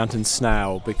mountain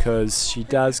snail, because she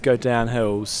does go down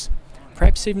hills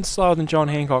perhaps even slower than John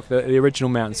Hancock, the original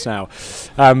mountain snail.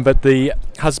 But the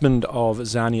husband of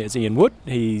Zania is Ian Wood.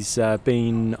 He's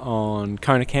been on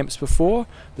Kona camps before.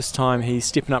 This time he's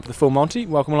stepping up to the full Monty.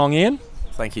 Welcome along, Ian.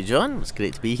 Thank you, John. It's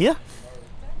great to be here.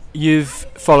 You've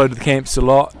followed the camps a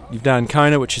lot. You've done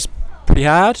Kona, which is pretty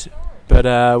hard.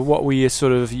 But what were you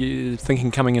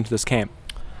thinking coming into this camp?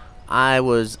 I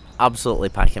was absolutely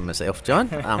packing myself, John,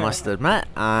 I must admit.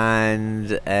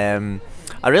 And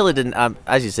I really didn't,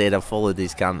 as you said, I've followed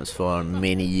these camps for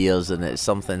many years, and it's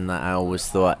something that I always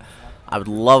thought I would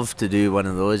love to do one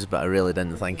of those, but I really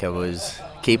didn't think I was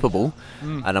capable.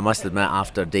 And I must admit,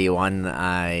 after day one,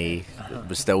 I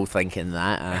was still thinking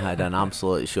that. I had an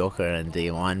absolute shocker in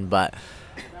day one, but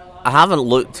I haven't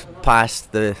looked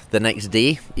past the next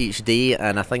day, each day,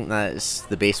 and I think that's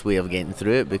the best way of getting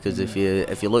through it, because if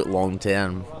you look long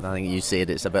term, I think you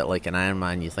said it's a bit like an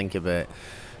Ironman. You think about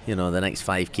the next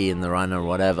 5k in the run or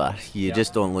whatever, you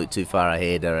just don't look too far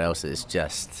ahead, or else it's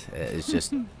just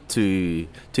too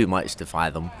much to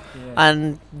fathom.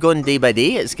 And going day by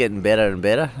day, it's getting better and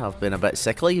better. I've been a bit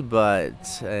sickly,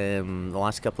 but the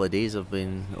last couple of days have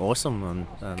been awesome, and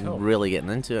I'm really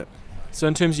getting into it. So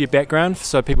in terms of your background,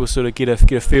 so people sort of get a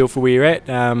feel for where you're at,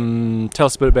 tell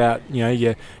us a bit about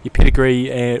your pedigree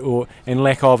and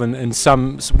lack of in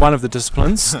one of the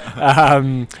disciplines,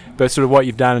 but sort of what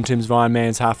you've done in terms of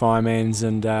Ironmans, half Ironmans,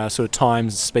 and sort of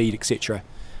times, speed, etc.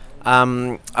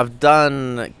 I've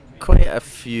done quite a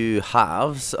few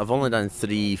halves. I've only done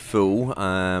 3 full.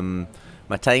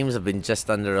 My times have been just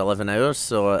under 11 hours,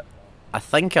 so I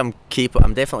think I'm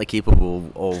definitely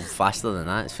capable of faster than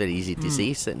that. It's very easy to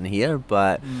say sitting here,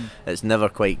 but it's never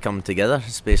quite come together,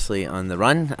 especially on the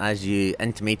run. As you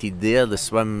intimated there, the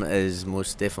swim is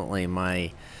most definitely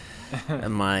my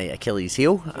Achilles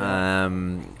heel.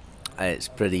 It's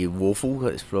pretty woeful.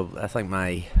 It's I think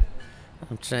I'm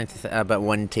trying to think, about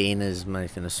 1:10 is my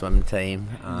kind of swim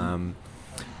time.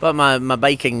 But my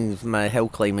biking, my hill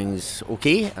climbing's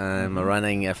okay. My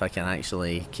running, if I can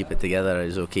actually keep it together,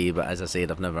 is okay. But as I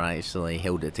said, I've never actually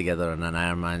held it together in an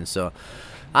Ironman. So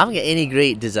I haven't got any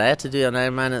great desire to do an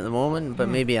Ironman at the moment. But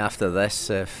maybe after this,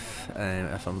 if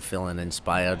I'm feeling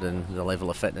inspired and the level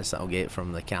of fitness that I'll get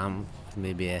from the camp,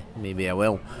 maybe I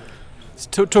will.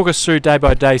 Talk us through day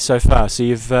by day so far. So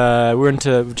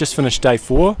we've just finished day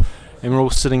 4. And we're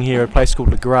all sitting here at a place called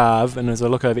Le Grave, and as I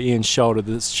look over Ian's shoulder,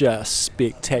 it's just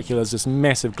spectacular. There's this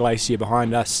massive glacier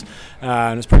behind us,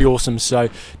 and it's pretty awesome. So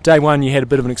day 1 you had a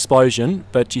bit of an explosion,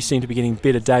 but you seem to be getting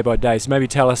better day by day. So maybe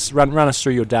run us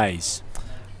through your days.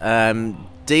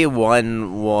 Day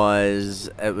 1 was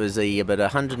about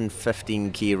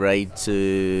 115k ride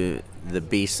to the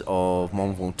base of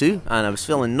Mont Ventoux, and I was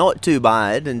feeling not too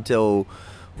bad until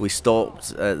we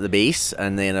stopped at the base,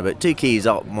 and then about 2k's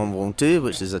up Mont Ventoux,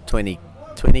 which is a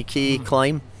 20k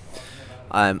climb.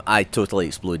 I totally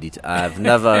exploded. I've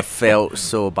never felt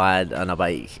so bad on a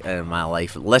bike in my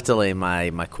life. Literally,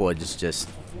 my quads just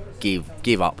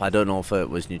gave up. I don't know if it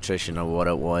was nutrition or what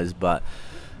it was, but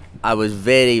I was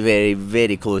very, very,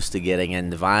 very close to getting in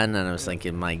the van, and I was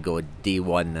thinking, my God, day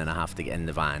 1 and I have to get in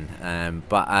the van.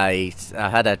 But I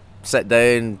had a sit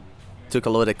down, took a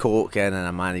load of coke in, and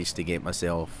I managed to get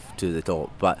myself to the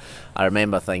top. But I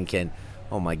remember thinking,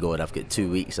 oh my God, I've got 2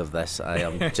 weeks of this. I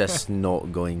am just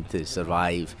not going to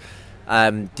survive.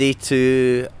 Day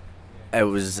 2, it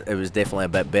was definitely a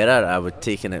bit better. I was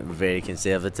taking it very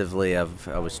conservatively. I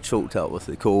was choked up with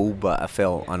the cold, but I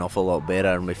felt an awful lot better,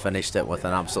 and we finished it with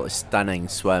an absolutely stunning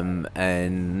swim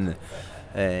in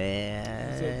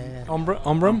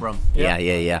Ombrun?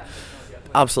 Yeah.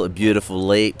 Absolutely beautiful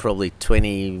lake, probably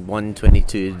 21,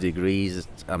 22 degrees.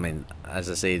 I mean, as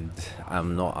I said,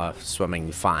 I'm not a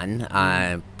swimming fan,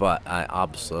 but I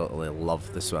absolutely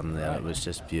loved the swim there. It was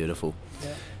just beautiful.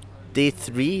 Yeah. Day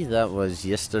 3, that was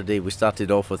yesterday, we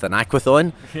started off with an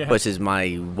aquathon, which is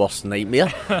my worst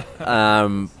nightmare.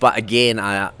 But again,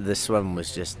 the swim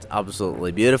was just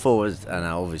absolutely beautiful, and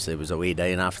I obviously was away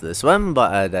down after the swim,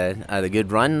 but I had a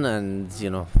good run, and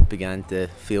began to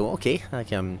feel okay.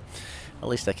 At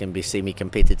least I can be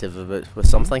semi-competitive with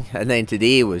something. And then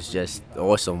today was just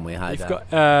awesome. We had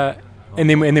and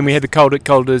then we had the Col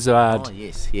d'Izoard. Oh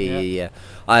yes, yeah.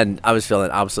 And I was feeling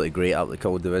absolutely great up the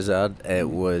Col d'Izoard. It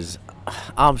was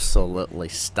absolutely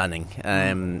stunning.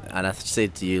 And I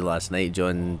said to you last night,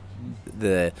 John,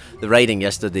 the riding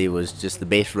yesterday was just the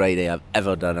best riding I've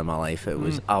ever done in my life. It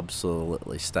was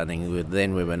absolutely stunning.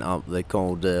 Then we went up the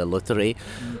Col de Lauterre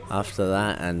after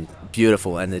that, and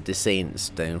beautiful. And the descents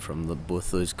down from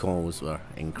both those cols were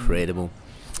incredible.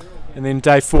 And then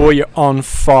day 4, you're on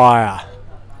fire.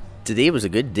 Today was a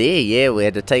good day, yeah. We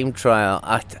had a time trial.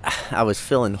 I was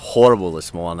feeling horrible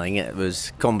this morning. It was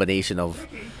a combination of,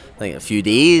 I think, a few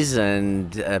days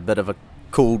and a bit of a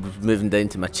cold moving down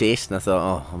to my chest, and I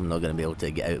thought, I'm not going to be able to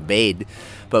get out of bed.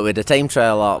 But we had a time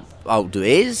trial up Alpe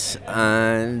d'Huez,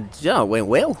 and it went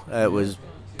well. It was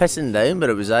pissing down,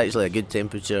 but it was actually a good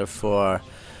temperature for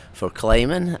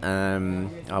climbing.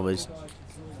 I was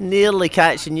nearly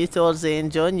catching you towards the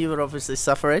end, John. You were obviously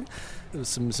suffering. There was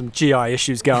some GI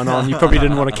issues going on. You probably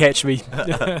didn't want to catch me.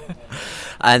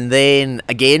 And then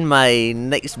again, my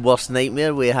next worst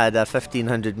nightmare, we had a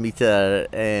 1500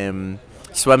 metre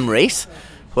swim race,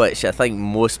 which I think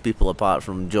most people apart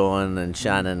from John and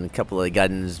Shannon, a couple of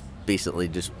guns, basically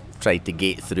just tried to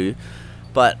get through.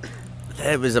 But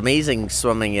it was amazing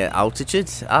swimming at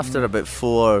altitude. After about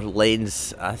 4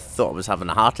 lanes, I thought I was having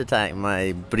a heart attack.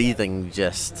 My breathing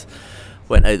just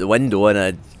went out the window,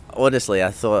 and honestly,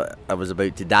 I thought I was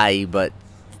about to die, but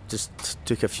just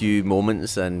took a few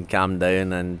moments and calmed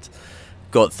down and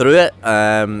got through it.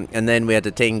 And then we had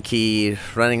a 10k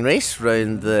running race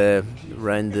round the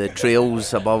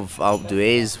trails above Alpe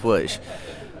d'Huez, which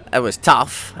it was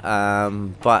tough,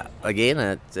 but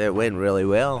again, it went really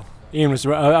well. Ian was.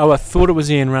 I thought it was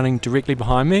Ian running directly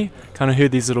behind me. Kind of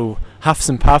heard these little huffs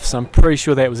and puffs. I'm pretty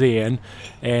sure that was Ian,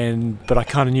 but I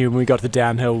kind of knew when we got to the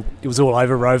downhill, it was all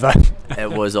over Rover.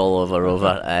 It was all over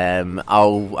Rover.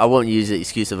 I won't use the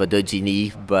excuse of a dodgy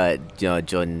knee, but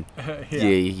John,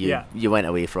 you went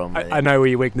away from it. I know where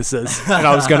your weakness is, and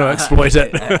I was going to exploit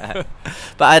it.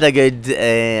 But I had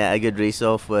a good race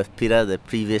off with Pira, the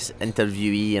previous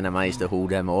interviewee, and I managed to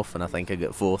hold him off, and I think I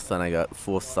got fourth, and I got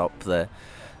fourth up the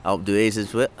Alpe d'Huez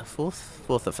as well, fourth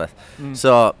or fifth.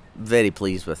 So very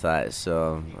pleased with that.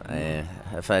 So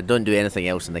if I don't do anything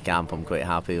else in the camp, I'm quite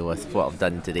happy with what I've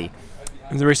done today.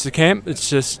 And the rest of the camp, it's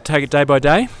just take it day by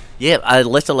day? Yeah, I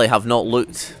literally have not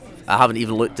looked. I haven't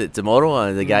even looked at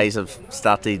tomorrow. The guys have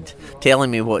started telling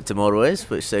me what tomorrow is,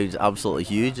 which sounds absolutely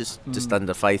huge. It's just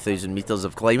under 5,000 metres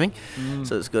of climbing,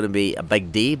 so it's going to be a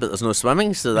big day, but there's no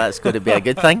swimming, so that's going to be a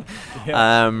good thing.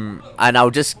 And I'll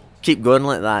just keep going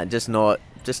like that,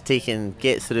 just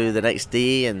get through the next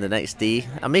day and the next day.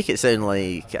 I make it sound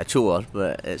like a chore,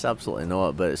 but it's absolutely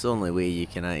not. But it's the only way you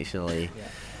can actually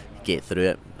get through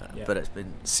it. But it's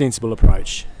been sensible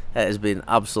approach. It has been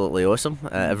absolutely awesome.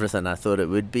 Everything I thought it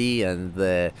would be, and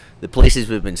the places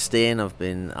we've been staying have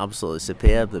been absolutely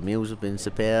superb. The meals have been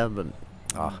superb. And,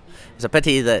 it's a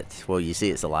pity that, well, you say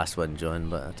it's the last one, John,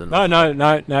 but I don't know.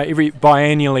 No. Every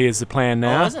biannually is the plan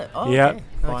now. Oh, is it? Oh, yeah.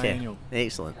 Okay. Biannual.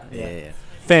 Excellent. Yeah.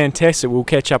 Fantastic. We'll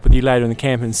catch up with you later in the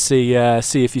camp and see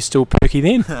if you're still perky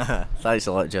then. Thanks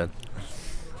a lot, John.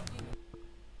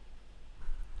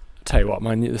 Tell you what,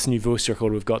 man, this new voice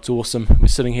recorder we've got's awesome. We're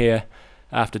sitting here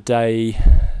after day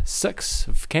 6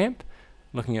 of camp,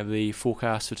 looking at the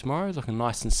forecast for tomorrow. It's looking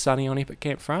nice and sunny on Epic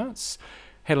Camp France.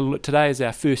 Had a look. Today is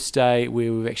our first day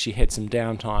where we've actually had some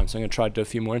downtime, so I'm going to try to do a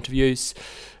few more interviews.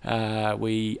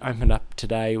 We opened up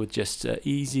today with just an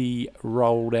easy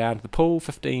roll down to the pool,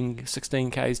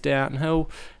 16 k's downhill,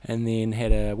 and then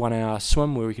had a 1 hour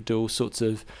swim where we could do all sorts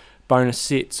of bonus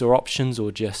sets or options,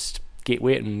 or just get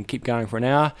wet and keep going for an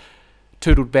hour.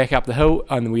 Tootled back up the hill,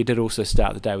 and we did also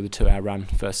start the day with a 2 hour run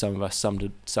for some of us. Some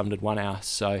did 1 hour,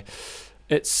 so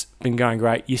it's been going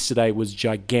great. Yesterday was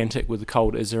gigantic with the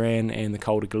Col d'Iseran and the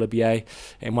Col de Galibier,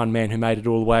 and one man who made it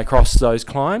all the way across those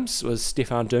climbs was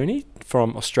Stefan Dooney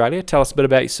from Australia. Tell us a bit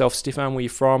about yourself, Stefan, where you're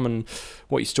from and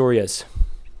what your story is.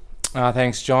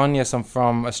 Thanks, John. Yes, I'm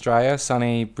from Australia,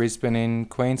 sunny Brisbane in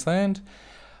Queensland.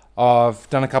 I've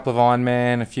done a couple of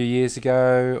Ironman a few years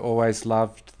ago. Always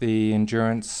loved the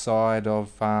endurance side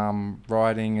of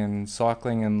riding and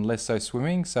cycling, and less so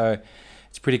swimming. So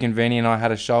it's pretty convenient. I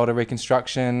had a shoulder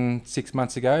reconstruction 6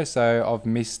 months ago, so I've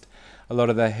missed a lot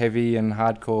of the heavy and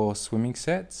hardcore swimming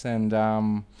sets. And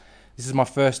this is my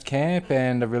first camp,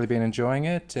 and I've really been enjoying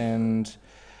it. And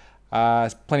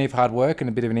it's plenty of hard work and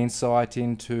a bit of an insight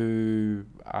into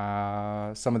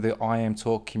some of the IM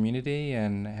Talk community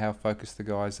and how focused the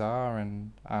guys are,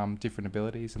 and different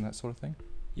abilities and that sort of thing.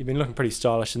 You've been looking pretty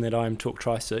stylish in that IM Talk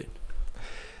tri-suit.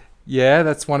 Yeah,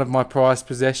 that's one of my prized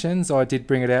possessions. I did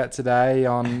bring it out today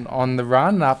on the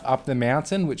run up the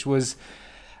mountain, which was,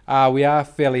 we are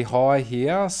fairly high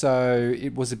here, so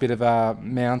it was a bit of a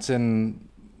mountain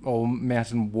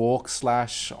walk /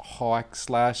 hike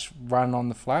 / run on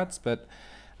the flats, but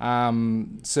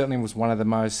certainly was one of the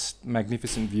most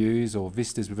magnificent views or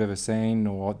vistas we've ever seen,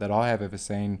 or that I have ever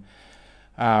seen.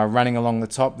 Running along the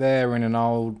top there in an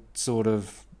old sort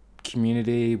of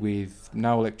community with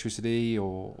no electricity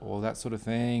or that sort of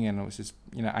thing, and it was just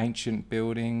ancient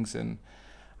buildings, and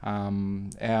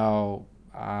our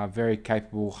very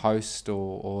capable host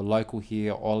or local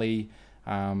here, Ollie,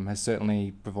 has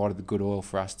certainly provided the good oil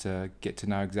for us to get to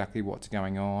know exactly what's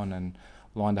going on, and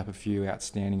lined up a few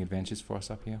outstanding adventures for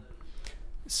us up here.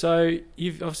 So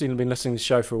you've obviously been listening to the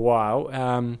show for a while.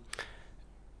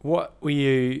 How were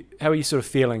you sort of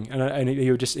feeling? And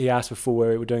he asked before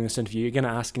we were doing this interview, you're going to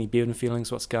ask any Bevan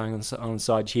feelings, what's going on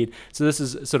inside your head. So this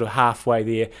is sort of halfway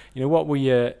there. What were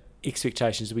your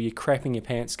expectations? Were you crapping your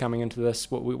pants coming into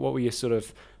this? What were you sort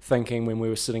of thinking when we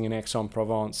were sitting in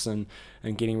Aix-en-Provence and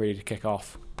getting ready to kick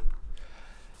off?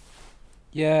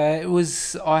 Yeah, it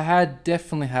was. I had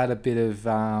definitely had a bit of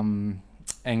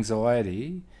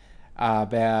anxiety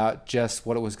about just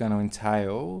what it was going to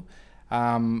entail.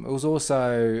 It was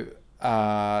also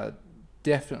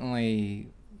definitely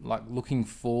like looking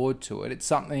forward to it. It's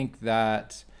something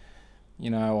that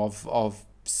I've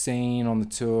seen on the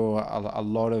tour a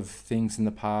lot of things in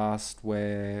the past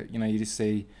where you just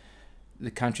see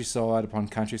the countryside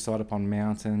upon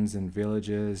mountains and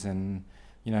villages, and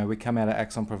we come out of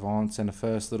Aix-en-Provence and the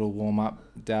first little warm-up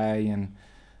day, and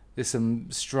there's some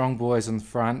strong boys on the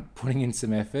front putting in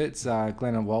some efforts.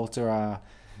 Glenn and Walter are,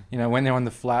 when they're on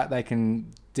the flat, they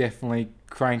can definitely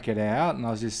crank it out, and I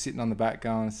was just sitting on the back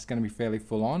going, it's going to be fairly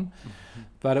full on.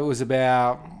 But it was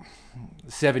about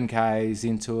 7 Ks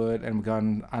into it, and we're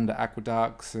going under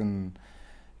aqueducts and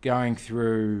going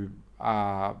through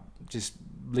just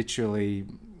literally,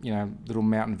 little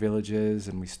mountain villages,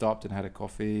 and we stopped and had a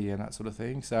coffee and that sort of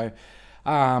thing. So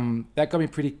that got me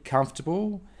pretty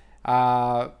comfortable.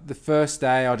 The first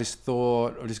day I just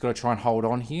thought I just got to try and hold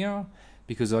on here,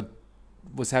 because I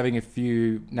was having a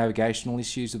few navigational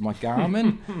issues with my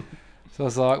Garmin. So I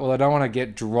was like, well, I don't want to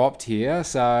get dropped here,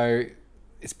 so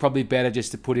it's probably better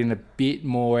just to put in a bit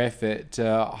more effort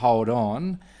to hold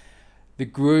on. The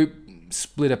group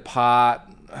split apart.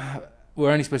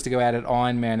 We're only supposed to go out at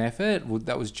Ironman effort. Well,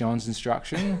 that was John's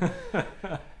instruction.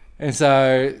 And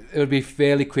so it would be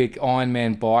fairly quick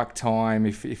Ironman bike time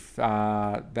if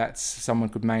that's someone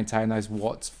could maintain those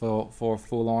watts for a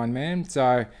full Ironman.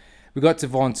 So we got to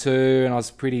Ventoux, and I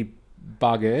was pretty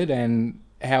buggered. And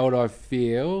how would I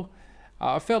feel?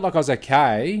 I felt like I was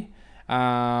okay, but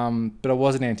I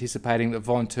wasn't anticipating that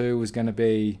Ventoux was going to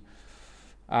be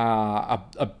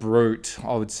a brute,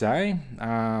 I would say.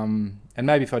 And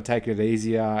maybe if I'd taken it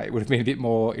easier, it would have been a bit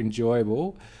more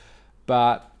enjoyable.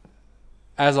 But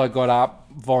as I got up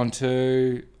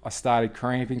Ventoux, I started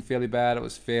cramping fairly bad. It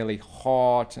was fairly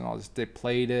hot, and I was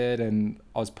depleted, and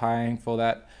I was paying for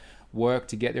that work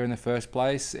to get there in the first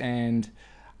place. And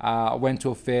I went to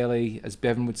a fairly, as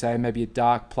Bevan would say, maybe a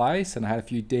dark place, and I had a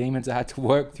few demons I had to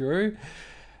work through.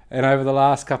 And over the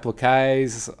last couple of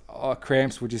Ks,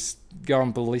 cramps were just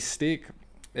going ballistic,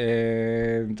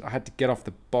 and I had to get off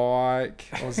the bike.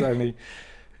 I was only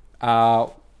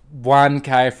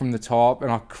 1K from the top,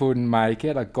 and I couldn't make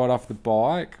it. I got off the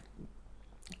bike,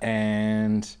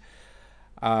 and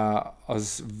I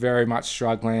was very much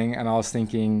struggling, and I was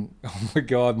thinking, oh my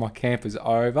God, my camp is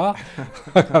over.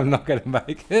 I'm not going to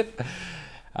make it.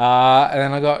 And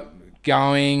then I got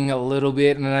going a little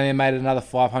bit, and then I made another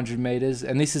 500 meters.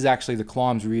 And this is actually, the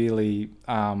climb's really,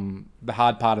 the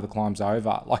hard part of the climb's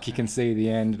over. Like, you can see the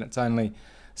end, and it's only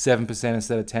 7%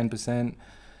 instead of 10%.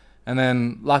 And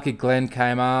then lucky Glenn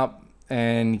came up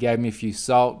and gave me a few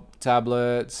salt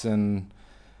tablets, and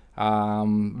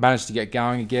managed to get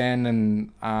going again.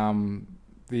 And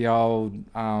the old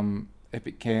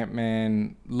Epic Camp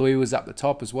man, Louis, was up the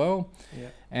top as well. Yeah.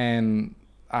 And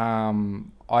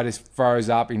I just froze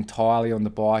up entirely on the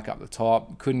bike up the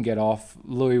top, couldn't get off.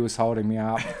 Louis was holding me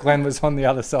up. Glenn was on the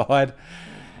other side,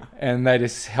 and they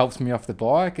just helped me off the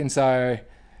bike. And so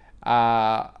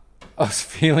I was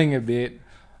feeling a bit,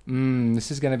 this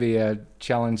is going to be a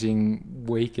challenging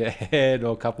week ahead,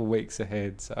 or a couple of weeks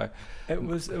ahead. So it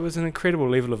was an incredible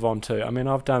level of Ventoux. I mean,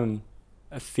 I've done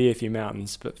a fair few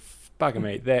mountains, but bugger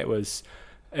me,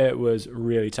 it was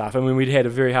really tough. I mean, we'd had a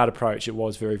very hard approach. It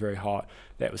was very, very hot.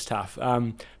 That was tough.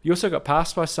 You also got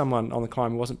passed by someone on the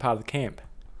climb who wasn't part of the camp.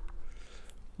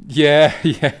 Yeah,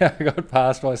 I got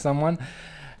passed by someone.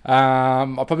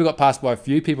 I probably got passed by a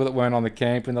few people that weren't on the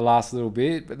camp in the last little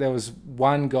bit, but there was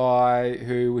one guy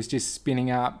who was just spinning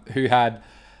up, who had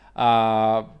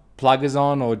pluggers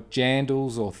on, or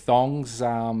jandals, or thongs,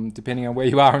 depending on where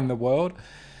you are in the world.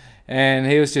 And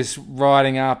he was just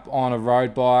riding up on a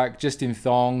road bike, just in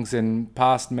thongs, and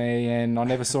passed me, and I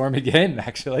never saw him again,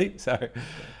 actually. So it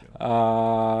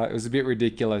was a bit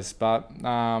ridiculous. But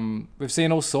we've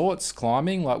seen all sorts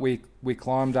climbing. Like, we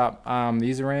climbed up the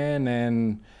Iseran,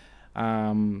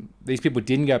 and these people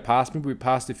didn't go past me. We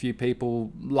passed a few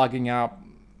people lugging up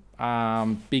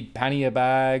big pannier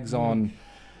bags on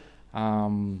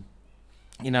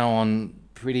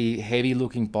pretty heavy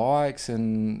looking bikes,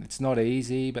 and it's not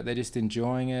easy, but they're just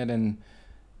enjoying it. And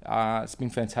it's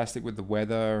been fantastic with the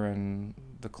weather and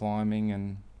the climbing.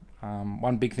 And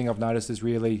one big thing I've noticed is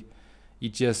really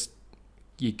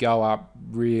you go up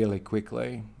really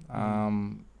quickly.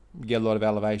 You get a lot of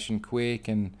elevation quick,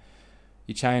 and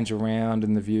you change around,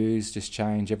 and the views just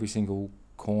change every single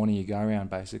corner you go around,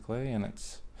 basically. And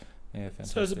it's fantastic.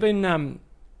 So has it been a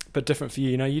bit different for you?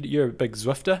 You know, you're a big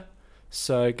Zwifter.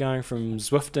 So going from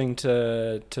Zwifting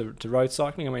to road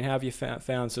cycling, I mean, how have you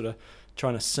found sort of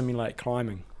trying to simulate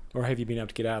climbing, or have you been able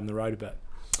to get out on the road a bit?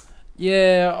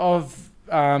 Yeah,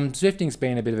 Zwifting's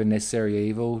been a bit of a necessary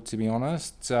evil, to be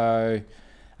honest. So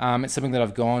it's something that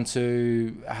I've gone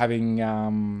to, having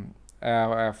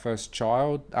our first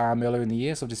child earlier in the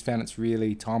year. So I've just found it's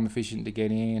really time efficient to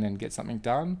get in and get something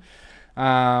done.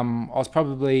 I was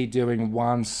probably doing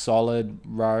one solid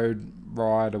road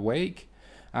ride a week.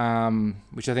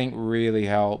 Which I think really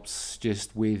helps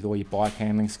just with all your bike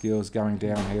handling skills, going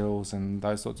down hills and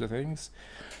those sorts of things.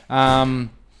 But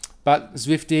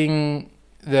Zwifting,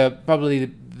 probably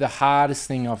the hardest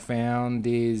thing I've found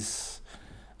is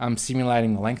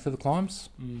simulating the length of the climbs.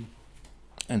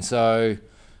 And so,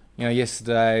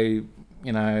 yesterday,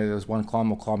 there was one climb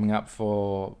we're climbing up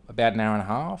for about an hour and a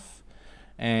half.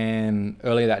 And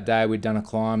earlier that day, we'd done a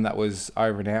climb that was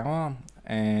over an hour.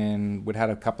 And we'd had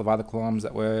a couple of other climbs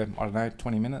that were,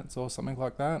 20 minutes or something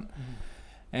like that.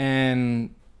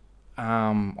 And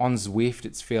on Zwift,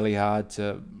 it's fairly hard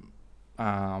to,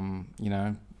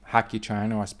 hack your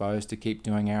trainer, I suppose, to keep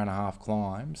doing hour and a half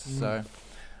climbs. So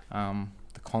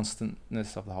the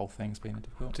constantness of the whole thing's been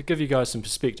difficult. To give you guys some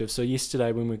perspective, so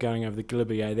yesterday when we were going over the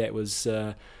Galibier, that was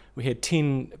we had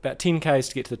about 10 k's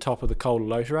to get to the top of the Col de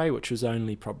Lauterre, which was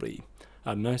only probably,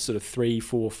 sort of 3,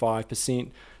 4,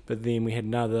 5%. But then we had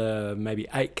another maybe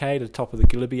 8k to the top of the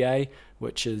Galibier,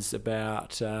 which is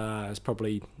about it's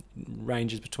probably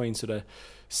ranges between sort of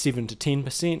 7 to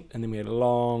 10%, and then we had a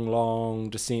long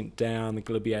descent down the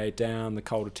Galibier, down the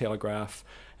Col de Telegraph,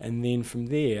 and then from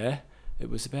there it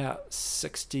was about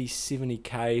 60, 70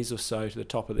 k's or so to the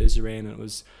top of the Iseran, and it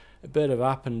was a bit of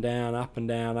up and down,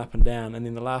 and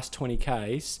then the last 20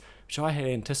 k's, which I had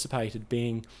anticipated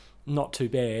being not too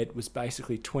bad, was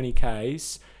basically 20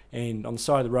 k's. And on the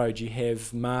side of the road you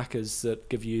have markers that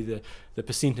give you the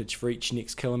percentage for each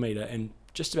next kilometre, and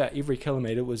just about every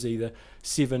kilometre was either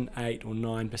 7, 8 or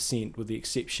 9%, with the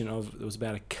exception of there was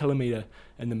about a kilometre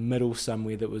in the middle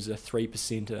somewhere that was a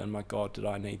 3%er, and my God, did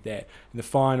I need that. And the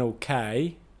final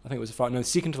K, I think it was the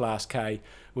second to last K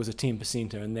was a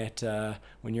 10%er, and that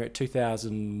when you're at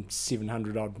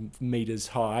 2,700 odd metres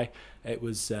high, it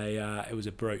was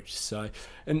a brute. So,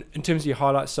 in terms of your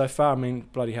highlights so far, I mean,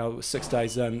 bloody hell, 6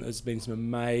 days in, there's been some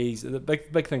amazing. The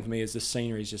big thing for me is the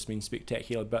scenery has just been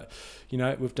spectacular. But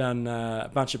we've done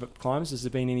a bunch of climbs. Has there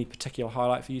been any particular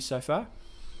highlight for you so far?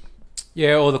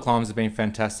 Yeah, all the climbs have been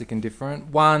fantastic and different.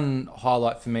 One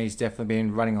highlight for me has definitely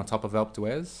been running on top of Alpe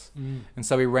d'Huez. And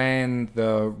so we ran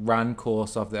the run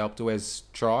course of the Alpe d'Huez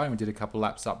Tri, and we did a couple of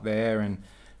laps up there, and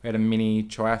we had a mini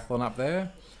triathlon up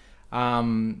there.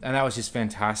 And that was just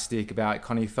fantastic.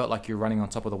 You felt like you're running on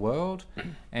top of the world.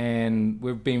 And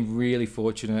we've been really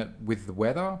fortunate with the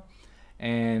weather.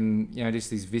 And, just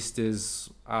these vistas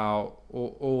are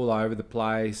all over the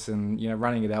place, and,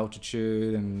 running at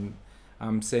altitude, and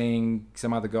seeing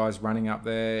some other guys running up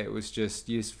there, it was just,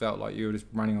 you just felt like you were just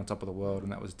running on top of the world,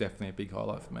 and that was definitely a big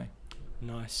highlight for me.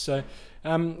 Nice. So,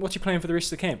 what's your plan for the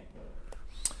rest of the camp?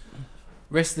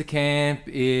 Rest of the camp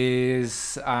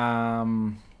is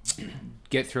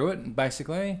get through it,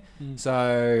 basically.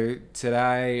 So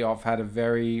today I've had a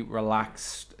very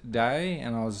relaxed day,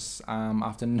 and I was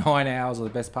after 9 hours, or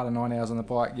the best part of 9 hours on the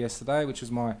bike yesterday, which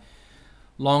was my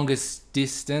longest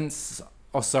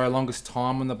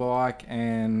time on the bike,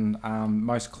 and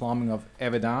most climbing I've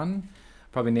ever done.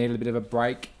 Probably needed a bit of a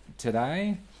break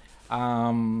today.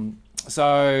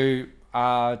 So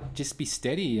just be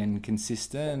steady and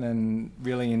consistent, and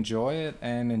really enjoy it,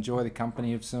 and enjoy the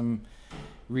company of some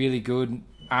really good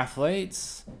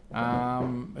athletes who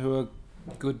are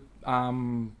good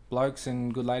blokes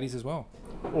and good ladies as well.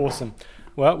 Awesome.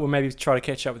 Well, we'll maybe try to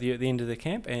catch up with you at the end of the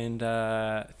camp, and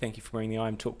thank you for wearing the I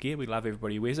Am Talk gear. We love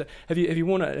everybody who wears it. Have you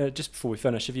worn it, just before we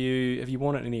finish, have you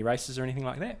worn it in any races or anything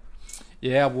like that?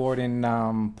 Yeah, I wore it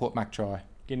in Port Mac Tri.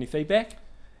 Get any feedback?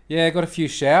 Yeah, got a few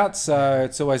shouts, so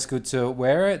it's always good to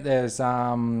wear it. There's,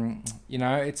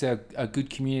 it's a good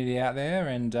community out there,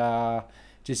 and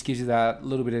just gives you that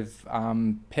little bit of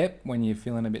pep when you're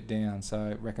feeling a bit down,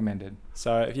 so recommended.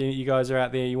 So if you guys are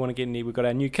out there, you want to get any, we've got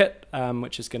our new kit,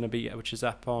 which is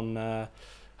up on,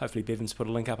 hopefully Bevan's put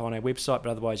a link up on our website, but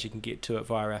otherwise you can get to it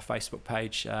via our Facebook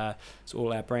page. It's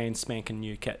all our brand spanking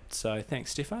new kit. So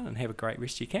thanks, Stefan, and have a great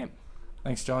rest of your camp.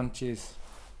 Thanks, John. Cheers.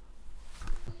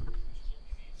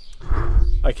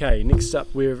 Okay, next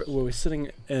up we're sitting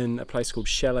in a place called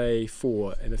Chalet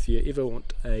 4, and if you ever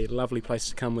want a lovely place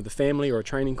to come with a family or a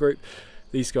training group,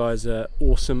 these guys are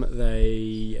awesome. One of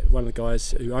the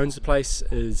guys who owns the place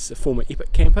is a former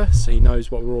Epic camper, so he knows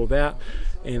what we're all about,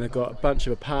 and they've got a bunch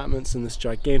of apartments in this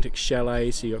gigantic chalet,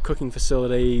 so you've got cooking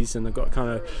facilities, and they've got kind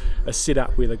of a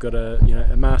setup where they've got a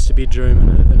master bedroom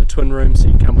and a twin room, so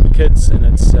you can come with the kids, and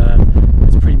it's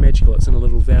pretty magical. It's in a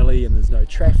little valley and there's no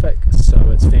traffic, so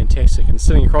it's fantastic. And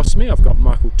sitting across from me I've got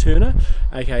Michael Turner,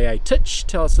 aka Titch.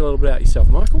 Tell us a little bit about yourself,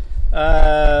 Michael.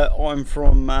 I'm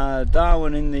from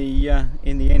Darwin in the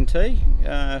NT,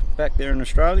 back there in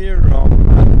Australia.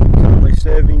 I'm currently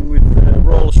serving with the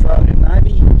Royal Australian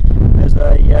Navy as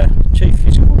a chief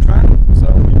physical trainer, so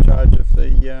I'm in charge of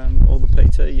all the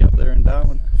PT up there in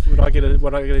Darwin. Would I get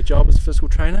a job as a physical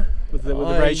trainer with with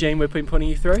the regime we've been putting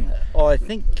you through? I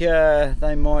think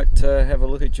they might have a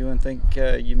look at you and think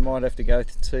you might have to go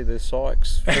to see the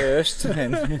psychs first,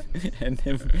 and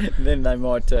then they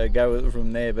might go with it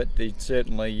from there. But they'd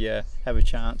certainly have a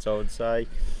chance, I would say.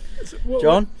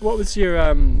 John? What was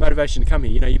your motivation to come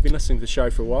here? You've been listening to the show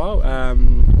for a while.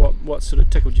 What sort of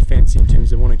tickled your fancy in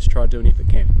terms of wanting to try to do an epic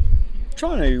camp?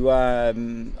 Trying to,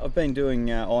 I've been doing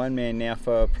Ironman now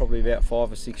for probably about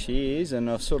 5 or 6 years, and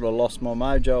I've sort of lost my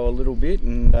mojo a little bit,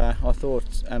 and I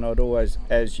thought, and I'd always,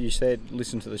 as you said,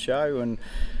 listen to the show and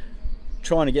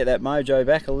trying to get that mojo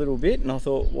back a little bit, and I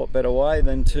thought what better way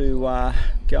than to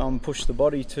go and push the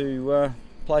body to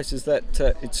places that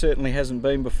it certainly hasn't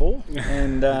been before,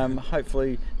 and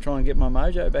hopefully try and get my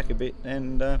mojo back a bit.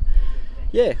 And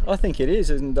yeah, I think it is,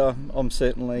 and I'm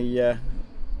certainly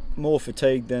more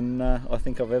fatigued than I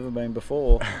think I've ever been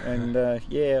before, and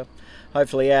yeah,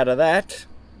 hopefully out of that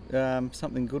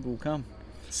something good will come.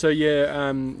 So you're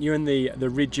in the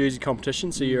red jersey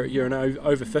competition, so you're an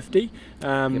over 50.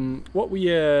 Yep. What were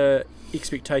your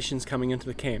expectations coming into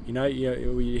the camp?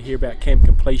 You hear about camp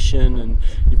completion, and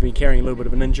you've been carrying a little bit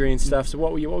of an injury and stuff. So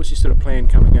what was your sort of plan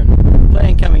coming in?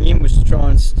 Plan coming in was to try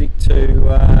and stick to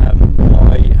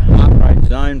my heart rate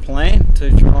zone plan,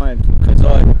 to try and, because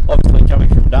I obviously coming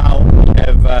from Darwin, we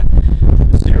have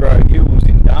 0 hills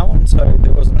in Darwin, so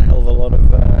there wasn't a hell of a lot of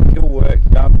hill work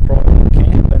done prior to the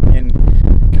camp, and then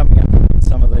coming up against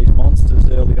some of these monsters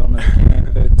early on in the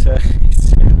camp, but it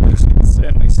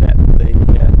certainly sat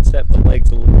the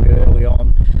legs a little bit early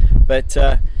on. But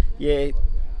yeah,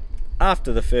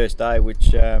 after the first day,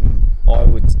 which I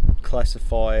would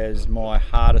classify as my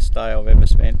hardest day I've ever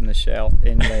spent in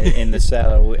the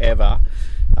saddle ever,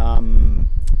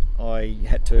 I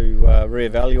had to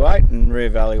reevaluate, and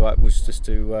reevaluate was just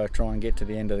to try and get to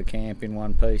the end of the camp in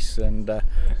one piece, and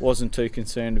wasn't too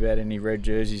concerned about any red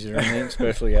jerseys or anything,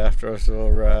 especially after I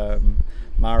saw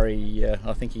Murray.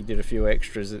 I think he did a few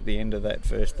extras at the end of that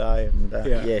first day,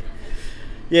 and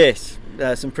yes,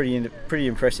 some pretty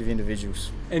impressive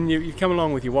individuals. And you've come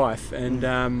along with your wife, and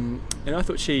I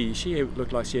thought she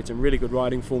looked like she had some really good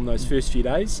riding form those first few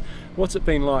days. What's it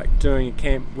been like doing a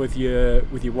camp with your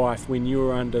wife when you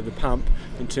were under the pump,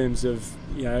 in terms of,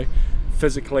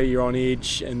 physically you're on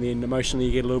edge, and then emotionally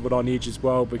you get a little bit on edge as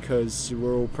well, because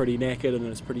we're all pretty knackered and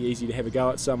it's pretty easy to have a go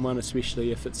at someone,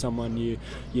 especially if it's someone you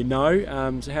know.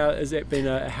 So how has that been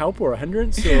a help or a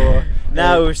hindrance? Or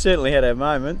no, we've certainly had our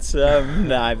moments.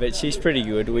 No, but she's pretty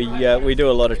good. We do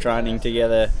a lot of training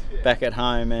together back at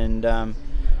home, and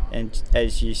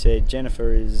as you said,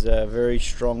 Jennifer is very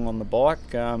strong on the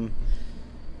bike.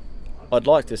 I'd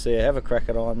like to see her have a crack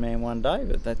at Ironman one day,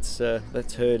 but that's her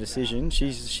decision.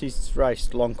 She's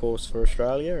raced long course for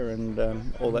Australia and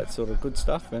all that sort of good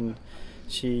stuff, and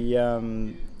she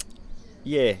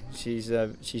she's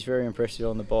very impressive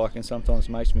on the bike, and sometimes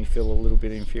makes me feel a little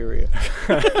bit inferior.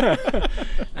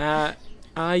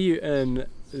 Are you in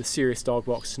the serious dog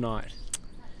box tonight?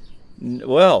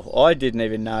 Well, I didn't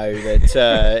even know that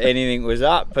anything was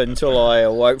up until I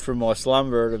awoke from my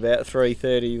slumber at about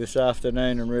 3:30 this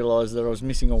afternoon and realised that I was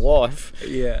missing a wife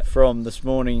from this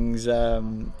morning's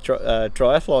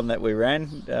triathlon that we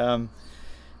ran.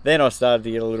 Then I started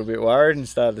to get a little bit worried and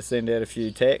started to send out a few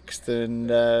texts, and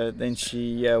then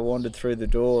she wandered through the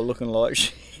door looking like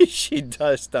she'd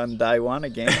just done day one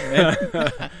again.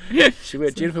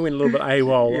 Jennifer went a little bit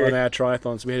AWOL on our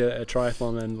triathlons. We had a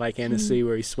triathlon in Lake Annecy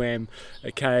where he swam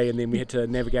a K, and then we had to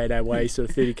navigate our way sort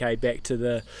of 30K back to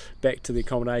the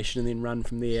accommodation and then run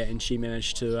from there, and she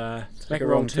managed to make a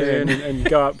wrong turn and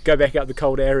go back up the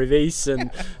cold Aravis, and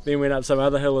then went up some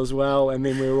other hill as well, and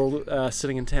then we were all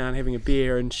sitting in town having a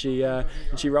beer, and she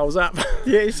rolls up.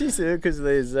 Yeah, she said, because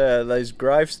there's those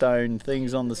gravestone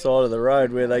things on the side of the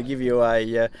road where they give you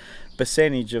a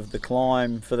percentage of the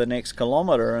climb for the next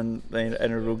kilometre, and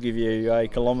it'll give you a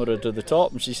kilometre to the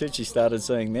top, and she said she started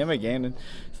seeing them again and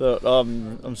thought,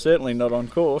 I'm certainly not on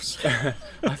course. I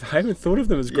haven't thought of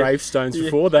them as gravestones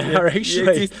before. They are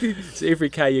actually. So every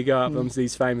K you go up on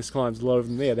these famous climbs, a lot of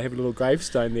them there, they have a little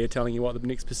gravestone there telling you what the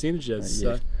next percentage is.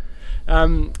 So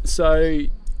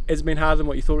has it been harder than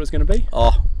what you thought it was going to be?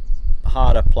 Oh,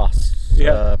 harder plus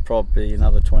probably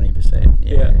another 20%.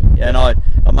 Yeah. And I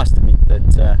must admit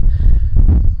that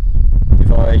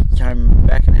if I came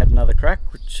back and had another crack,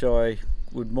 which I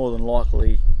would more than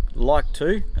likely like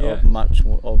to, I'd want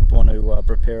to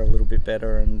prepare a little bit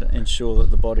better and ensure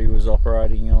that the body was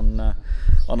operating on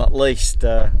at least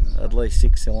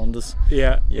 6 cylinders.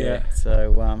 Yeah.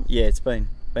 So it's been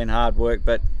hard work,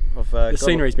 but The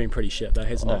scenery's been pretty shit though,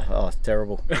 hasn't it? Oh, it's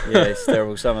terrible. Yeah, it's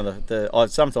terrible. Some of I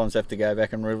sometimes have to go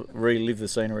back and relive the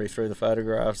scenery through the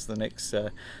photographs the next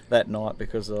that night,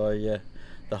 because the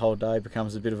whole day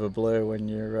becomes a bit of a blur when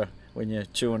you're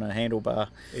chewing a handlebar.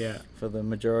 Yeah. For the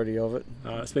majority of it.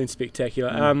 It's been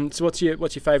spectacular. So what's your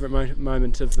favourite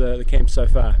moment of the camp so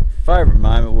far? Favourite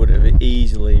moment would have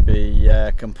easily be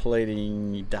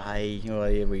completing day. Well,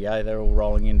 here we go. They're all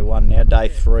rolling into one now. Day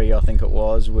 3, I think it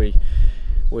was. We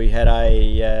had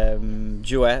a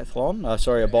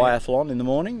biathlon in the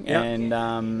morning, yep. and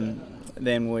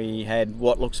then we had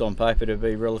what looks on paper to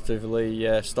be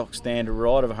relatively stock standard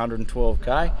ride of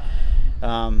 112k.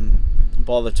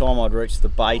 By the time I'd reached the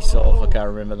base of, I can't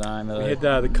remember the name of it. We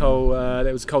had the Col,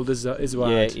 that was Col d'Izoard.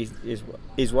 Yeah,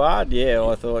 Izoard, yeah.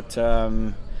 I thought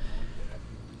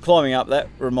climbing up that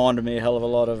reminded me a hell of a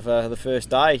lot of the first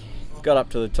day. Got up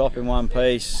to the top in one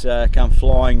piece, come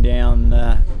flying down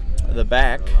the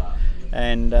back,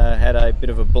 and had a bit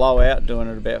of a blowout doing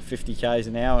it about 50 k's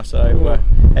an hour, so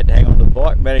had to hang on to the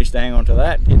bike. Managed to hang on to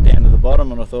that, get down to the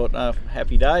bottom, and I thought,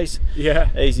 happy days. Yeah.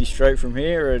 Easy street from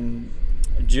here. And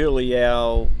Julie,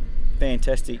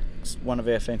 one of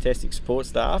our fantastic support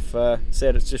staff,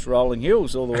 said it's just rolling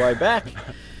hills all the way back.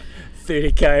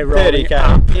 30k rolling 30k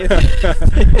up.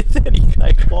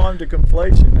 30k climb to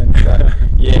completion, and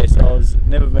so I was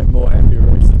never been more happy to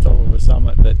reach the top of a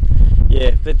summit. But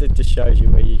yeah, but it just shows you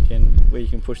where you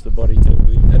can push the body to.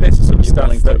 And that's the sort of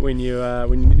stuff that when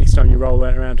next time you roll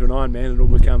that around to an Ironman, it all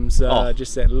becomes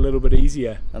just that little bit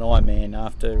easier. An Ironman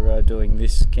after doing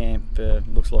this camp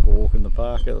looks like a walk in the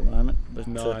park at the moment. But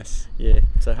nice.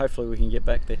 So hopefully we can get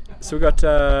back there. So we've got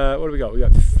what do we got? We've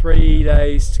got 3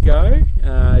 days to go.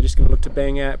 Just going to look to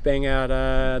bang out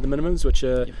the minimums, which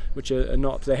are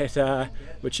not that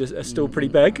which are still pretty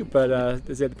big. But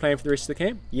is that the plan for the rest of the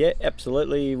camp? Yeah,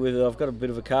 absolutely. I've got a bit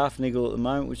of a calf niggle at the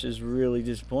moment, which is really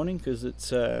disappointing, because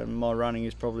it's my running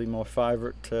is probably my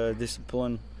favourite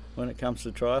discipline when it comes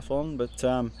to triathlon. But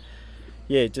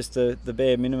just the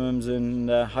bare minimums, and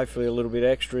hopefully a little bit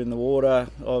extra in the water.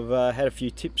 I've had a few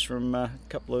tips from a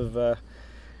couple of our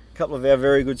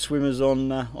very good swimmers on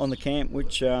the camp,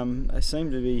 which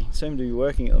seem to be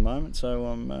working at the moment. So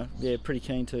I'm pretty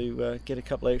keen to get a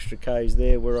couple of extra k's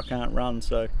there where I can't run.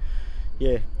 So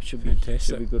should be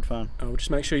good fun. We'll just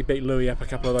make sure you beat Louis up a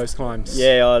couple of those climbs.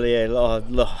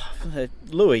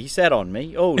 Louis sat on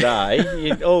me all day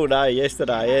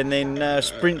yesterday, and then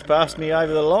sprints past me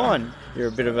over the line. You're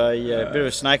a bit of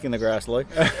a snake in the grass, Lou.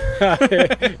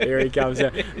 Here he comes.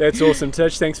 That's awesome,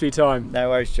 Titch. Thanks for your time. No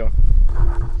worries, John.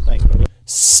 Thanks, buddy.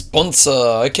 Sponsor.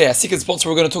 Okay, our second sponsor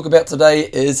we're going to talk about today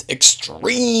is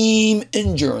Extreme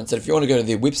Endurance. And if you want to go to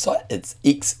their website, it's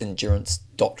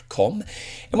xendurance.com.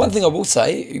 And one thing I will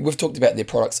say, we've talked about their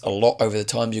products a lot over the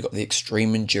time. You've got the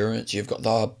Extreme Endurance, you've got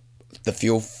the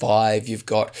Fuel 5, you've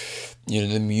got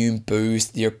the Immune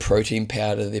Boost, their protein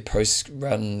powder, their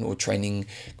post-run or training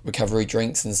recovery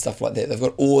drinks and stuff like that. They've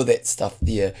got all of that stuff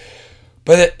there.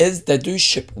 But they do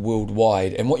ship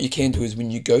worldwide, and what you can do is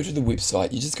when you go to the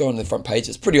website, you just go on the front page.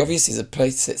 It's pretty obvious. There's a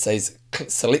place that says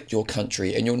select your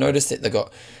country, and you'll notice that they've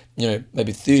got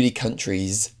maybe 30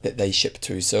 countries that they ship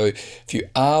to. So if you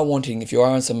are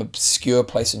in some obscure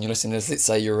place and you're listening to this, let's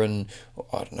say you're in,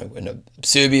 in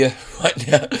Serbia right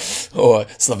now, or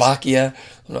Slovakia.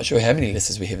 I'm not sure how many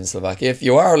listeners we have in Slovakia. If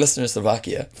you are a listener in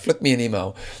Slovakia, flick me an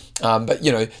email. But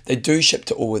they do ship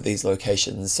to all of these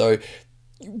locations. So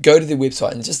go to their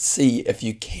website and just see if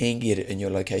you can get it in your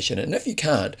location. And if you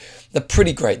can't, they're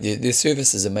pretty great. Their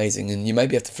service is amazing, and you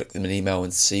maybe have to flick them an email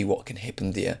and see what can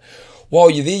happen there.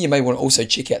 While you're there, you may want to also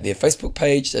check out their Facebook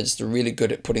page. They're just really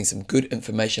good at putting some good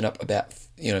information up about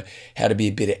how to be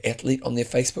a better athlete on their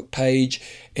Facebook page.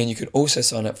 And you could also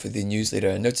sign up for their newsletter,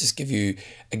 and they'll just give you,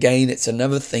 again, it's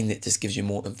another thing that just gives you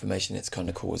more information. That's kind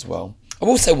of cool as well. I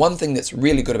will say one thing that's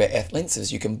really good about Athlinks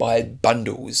is you can buy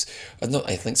bundles. Not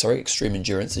Athlinks, sorry, Extreme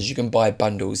Endurance, is you can buy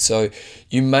bundles. So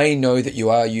you may know that you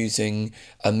are using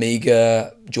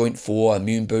Omega, Joint 4,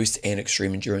 Immune Boost, and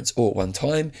Extreme Endurance all at one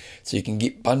time. So you can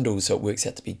get bundles, so it works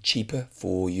out to be cheaper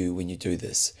for you when you do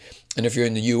this. And if you're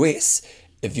in the US,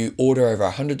 if you order over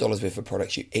 $100 worth of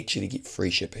products, you actually get free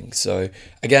shipping. So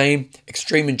again,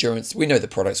 Extreme Endurance, we know the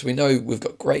products. We know we've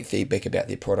got great feedback about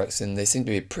their products, and they seem to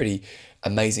be a pretty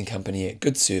amazing company at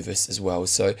good service as well.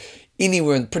 So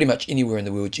pretty much anywhere in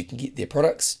the world you can get their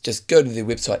products. Just go to their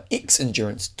website,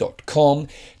 xendurance.com,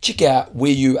 check out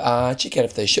where you are, check out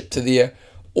if they ship to there,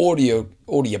 order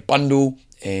your bundle,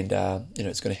 and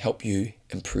it's going to help you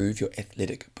improve your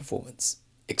athletic performance.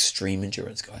 Extreme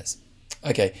Endurance, guys.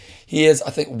 Okay, here's, I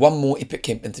think, one more Epic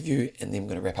Camp interview, and then I'm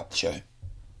going to wrap up the show.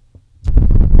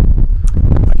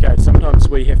 Okay, sometimes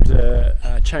we have to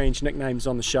change nicknames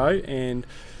on the show, and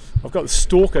I've got the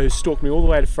stalker who stalked me all the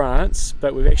way to France,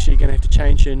 but we're actually going to have to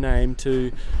change her name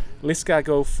to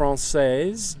L'escargot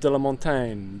Française de la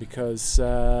Montagne, because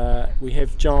we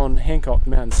have John Hancock,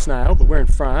 the mountain snail, but we're in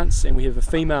France, and we have a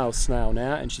female snail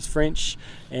now, and she's French,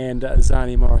 and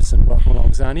Zania Morrison. Welcome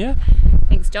along, Zania.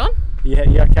 Thanks, John. Yeah,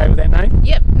 you okay with that name?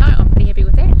 Yep, no, I'm pretty happy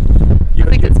with that. I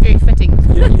think it's very fitting.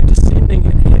 Your descending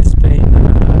has been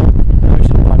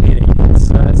noted by many. It's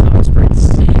nice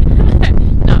breeds. No,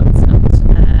 it's not.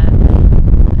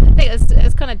 I think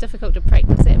it's kind of difficult to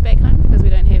practice that back home because we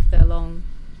don't have the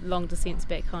long descents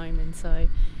back home,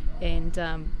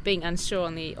 and being unsure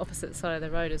on the opposite side of the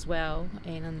road as well,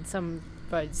 and on some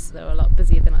roads they were a lot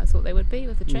busier than I thought they would be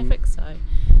with the traffic. So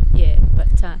yeah,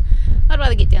 but I'd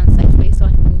rather get down safely so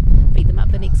I can beat them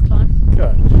up the next climb.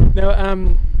 Good.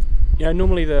 Now,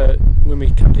 normally when we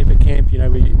come to Epic Camp, we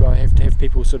have to have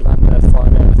people sort of under 5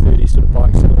 hour 30 sort of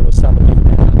bikes with a sub 11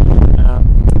 hour.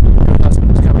 Your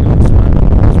husband was coming on this one.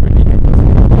 I was really happy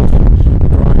with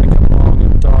Brian to come along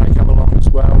and Di come along as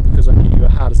well, because I knew you were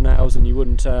hard as nails and you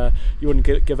wouldn't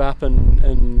give up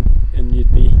and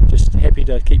you'd be just happy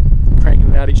to keep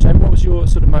cranking it out each day. What was your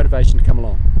sort of motivation to come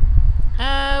along?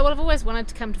 Well, I've always wanted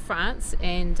to come to France,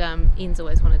 and Ian's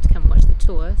always wanted to come and watch the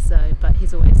tour. But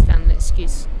he's always found an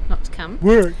excuse not to come.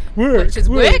 Work, which is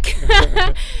work.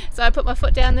 So I put my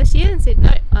foot down this year and said,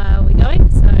 no, we're going.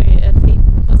 So if he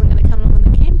wasn't going to come along on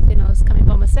the camp, then I was coming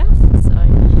by myself.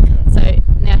 So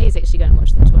now he's actually going to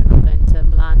watch the tour, and I'm going to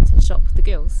Milan to shop with the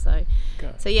girls.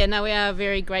 So yeah, no, we are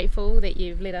very grateful that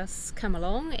you've let us come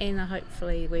along, and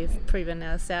hopefully we've proven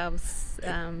ourselves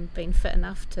being fit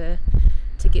enough to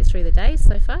get through the days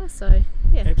so far. So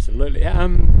yeah, absolutely.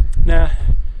 Now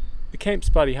the camp's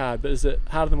bloody hard, but is it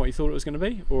harder than what you thought it was going to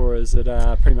be, or is it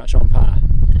pretty much on par?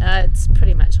 It's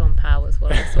pretty much on par with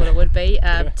what I thought it would be.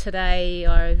 Today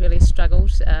I really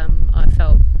struggled. I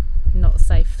felt not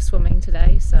safe swimming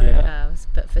today, so I was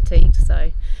a bit fatigued.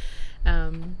 So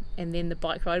and then the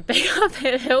bike ride back up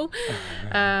that hill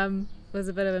was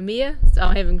a bit of a mare. So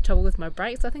I'm having trouble with my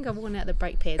brakes. I think I've worn out the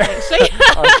brake pads actually.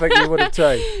 I think you would have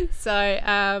too. So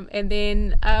and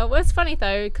then well, it's funny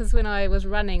though, because when I was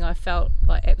running I felt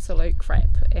like absolute crap,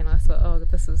 and I thought, oh,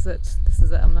 this is it,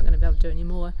 I'm not going to be able to do any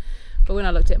more. But when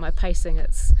I looked at my pacing,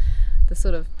 it's the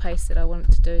sort of pace that I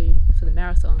wanted to do for the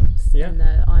marathons and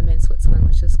the Ironman Switzerland,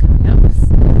 which is coming up with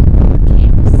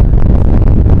camp.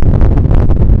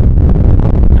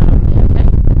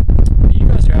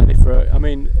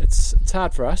 It's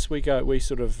hard for us. We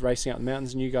sort of racing out the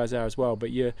mountains, and you guys are as well.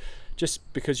 But you're just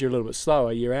because you're a little bit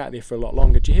slower, you're out there for a lot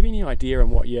longer. Do you have any idea on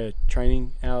what your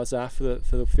training hours are for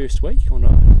the first week or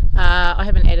not? I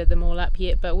haven't added them all up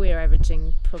yet, but we're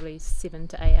averaging probably 7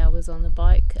 to 8 hours on the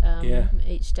bike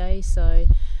each day. So,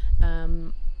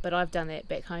 but I've done that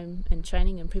back home in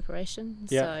training and preparation.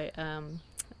 Yeah.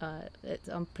 So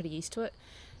I'm pretty used to it.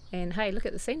 And hey, look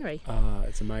at the scenery. Oh,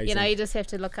 it's amazing. You just have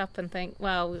to look up and think,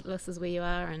 well, this is where you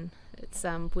are, and it's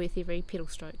worth every pedal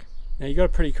stroke. Now, you got a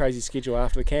pretty crazy schedule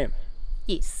after the camp.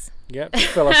 Yes. Yep,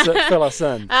 fill us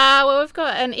in. Well, we've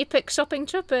got an epic shopping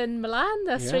trip in Milan.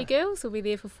 The 3 girls will be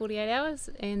there for 48 hours,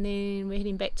 and then we're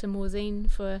heading back to Morzine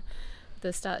for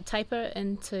the start taper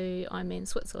into Ironman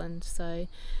Switzerland. So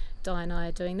Di and I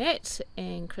are doing that,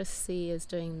 and Chrissy is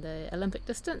doing the Olympic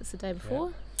distance the day before.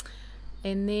 Yeah.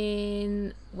 And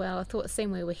then, well, I thought,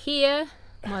 seeing we were here,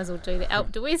 might as well do the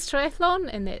Alpe d'Huez triathlon,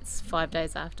 and that's 5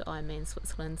 days after Ironman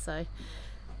Switzerland, so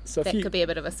that could be a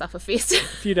bit of a sufferfest. A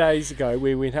few days ago,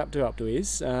 we went up to Alpe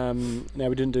d'Huez. Now,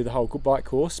 we didn't do the whole bike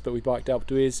course, but we biked Alpe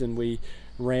d'Huez, and we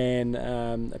ran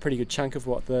a pretty good chunk of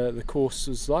what the course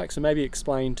was like. So maybe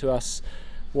explain to us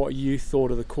what you thought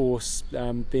of the course,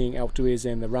 being Alpe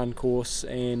d'Huez and the run course,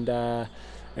 and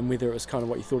whether it was kind of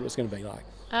what you thought it was going to be like.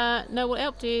 No,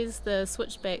 well, Alpe d'Huez, the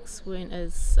switchbacks weren't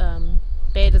as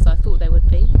bad as I thought they would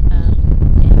be,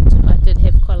 and I did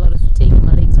have quite a lot of fatigue in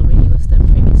my legs already with the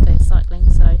previous day's cycling,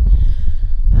 so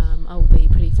I'll be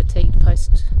pretty fatigued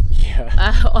post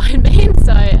Ironman,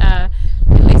 so at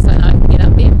least I know I can get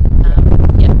up there.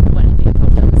 It won't be a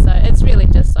problem. So it's really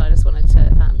just, I just wanted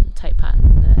to take part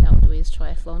in the Alpe d'Huez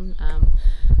triathlon.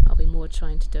 I'll be more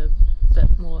trying to do a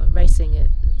bit more racing at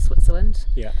Switzerland.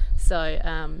 Yeah. So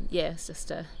it's just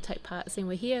to take part, seeing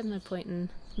we're here, no point in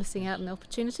missing out on the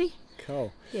opportunity.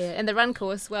 Cool. Yeah, and the run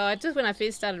course, well, when I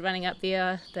first started running up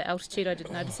there, the altitude, I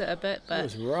did notice it a bit, but it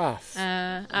was rough.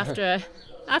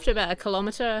 After about a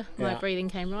kilometre, my breathing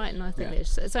came right, and I think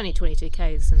it's only 22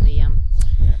 k's in the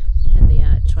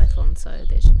triathlon, so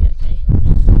that should be okay.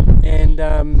 And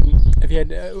have you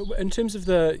had, in terms of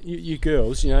you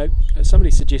girls,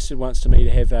 somebody suggested once to me to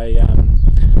have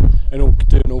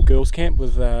do an all girls camp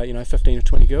with 15 or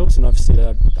 20 girls, and I've said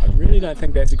I really don't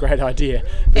think that's a great idea.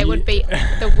 That would be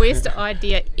the worst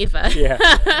idea ever. Yeah,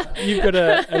 you've got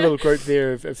a little group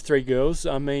there of 3 girls.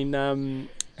 I mean,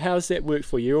 how's that worked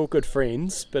for you? You're all good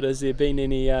friends, but has there been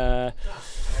any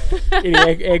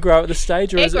aggro at this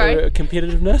stage, or is it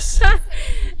competitiveness?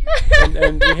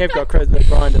 and we have got Chris the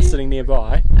grinder sitting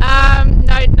nearby. No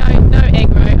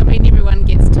aggro. I mean, everyone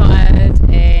gets tired,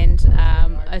 and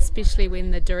especially when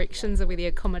the directions are with the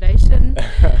accommodation.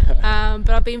 But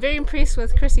I've been very impressed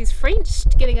with Chrissy's French,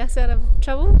 getting us out of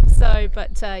trouble. So,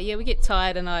 but we get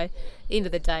tired, and end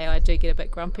of the day, I do get a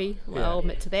bit grumpy. Well, I'll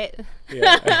admit to that.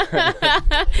 Yeah.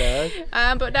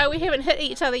 But no, we haven't hit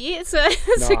each other yet, so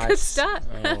it's a good start.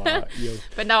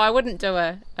 But no, I wouldn't do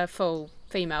a full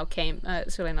female camp.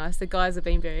 It's really nice. The guys have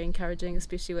been very encouraging,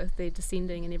 especially with the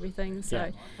descending and everything.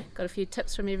 So got a few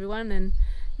tips from everyone, and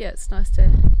it's nice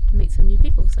to meet some new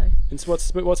people. So. And so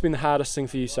what's been the hardest thing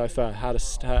for you so far?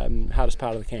 Hardest part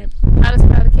of the camp? Hardest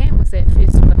part of the camp was that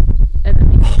first one in the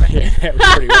men's Yeah, that was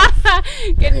pretty rough.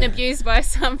 Getting abused by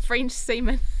some French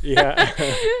seaman. Yeah.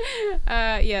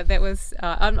 That was.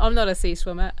 I'm not a sea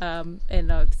swimmer,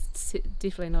 and I'm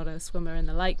definitely not a swimmer in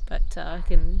the lake, but I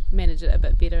can manage it a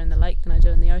bit better in the lake than I do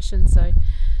in the ocean. So,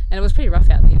 and it was pretty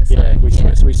rough out there. So,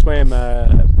 we swam.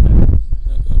 I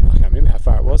can't remember how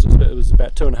far it was. It was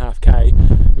about 2.5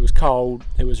 km. It was cold.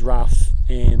 It was rough,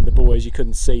 and the boys, you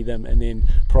couldn't see them. And then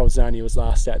Provzani was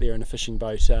last out there in a fishing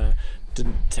boat.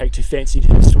 Didn't take too fancy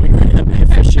to swimming around that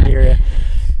fishing area.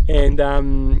 And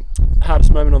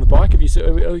hardest moment on the bike. Have you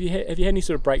had any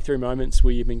sort of breakthrough moments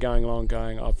where you've been going along,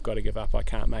 going, I've got to give up, I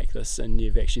can't make this, and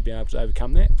you've actually been able to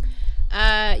overcome that?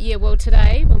 Well,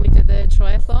 today when we did the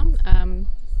triathlon, I'm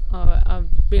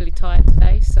really tired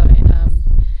today, so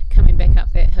coming back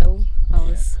up that hill,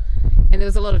 and there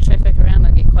was a lot of traffic around.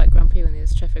 I get quite grumpy when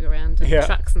there's traffic around and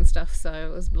trucks and stuff, so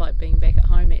it was like being back at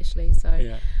home actually. So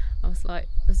I was like,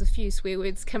 there's a few swear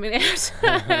words coming out.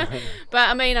 But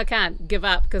I mean, I can't give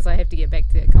up because I have to get back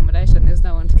to the accommodation. There's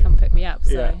no one to come pick me up.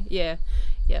 So yeah.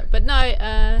 But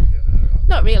no,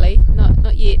 not really,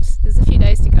 not yet. There's a few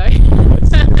days to go.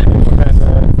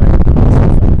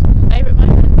 Favourite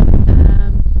moment?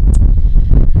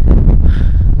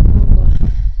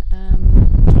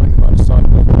 Tying the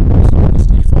motorcycle,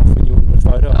 Steve off when you wanted a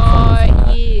photo.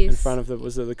 Yes. In front of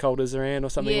the Col d'Iseran or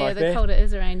something like that. Yeah, the Col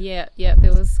d'Iseran. Yeah.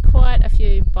 There was quite a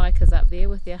few bikers up there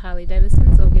with their Harley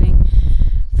Davidsons, all getting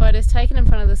photos taken in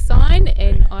front of the sign,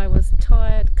 and I was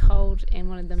tired, cold, and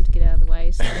wanted them to get out of the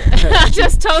way. So I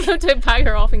just told them to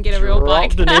bugger off and get a real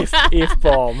bike. Dropped an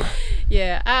F-bomb.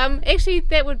 Yeah. Actually,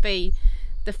 that would be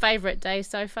the favourite day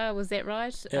so far. Was that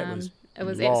right? It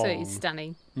was absolutely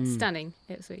stunning. Stunning,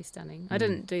 absolutely stunning. I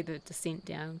didn't do the descent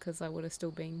down because I would have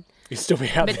still been. You'd still be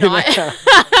out midnight.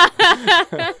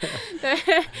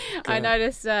 There. I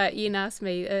noticed Ian asked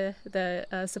me,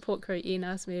 the support crew, Ian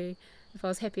asked me if I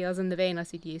was happy I was in the van. I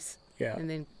said yes. Yeah. And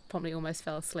then promptly almost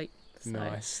fell asleep. So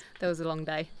nice. That was a long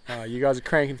day. You guys are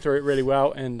cranking through it really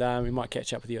well, and we might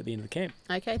catch up with you at the end of the camp.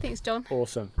 Okay, thanks, John.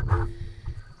 Awesome.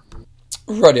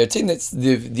 Rightio team, that's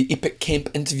the Epic Camp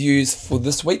interviews for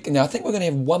this week. Now I think we're going to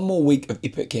have one more week of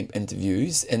Epic Camp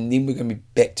interviews, and then we're going to be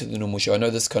back to the normal show. I know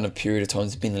this kind of period of time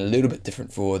has been a little bit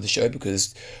different for the show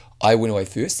because I went away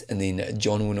first and then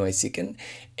John went away second,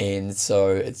 and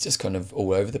so it's just kind of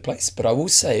all over the place. But I will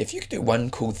say, if you could do one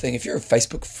cool thing, if you're a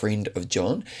Facebook friend of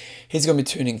John, he's going to be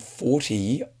turning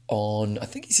 40 on, I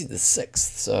think he said the 6th,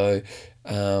 so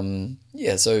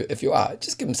so if you are,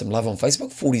 just give him some love on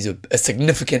Facebook. 40 is a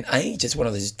significant age. It's one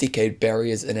of those decade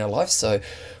barriers in our life. So,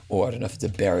 or I don't know if it's a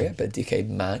barrier, but a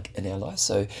decade mark in our life.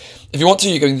 So if you want to,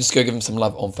 you can just go give him some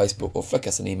love on Facebook or flick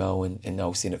us an email and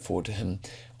I'll send it forward to him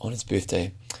on his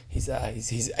birthday. He's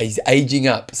aging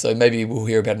up, so maybe we'll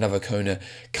hear about another Kona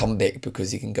comeback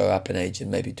because he can go up in age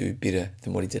and maybe do better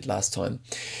than what he did last time.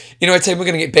 Anyway, team, we're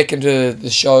going to get back into the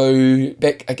show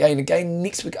back again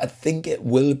next week. I think it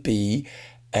will be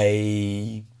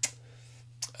an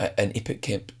Epic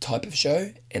Camp type of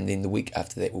show, and then the week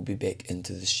after that we'll be back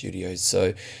into the studios.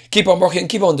 So keep on rocking,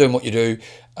 keep on doing what you do.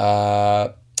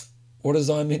 What does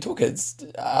Iron Man talk? It's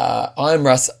I'm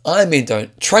Russ, Iron Man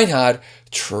don't. Train hard,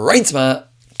 train smart,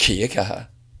 kia kaha.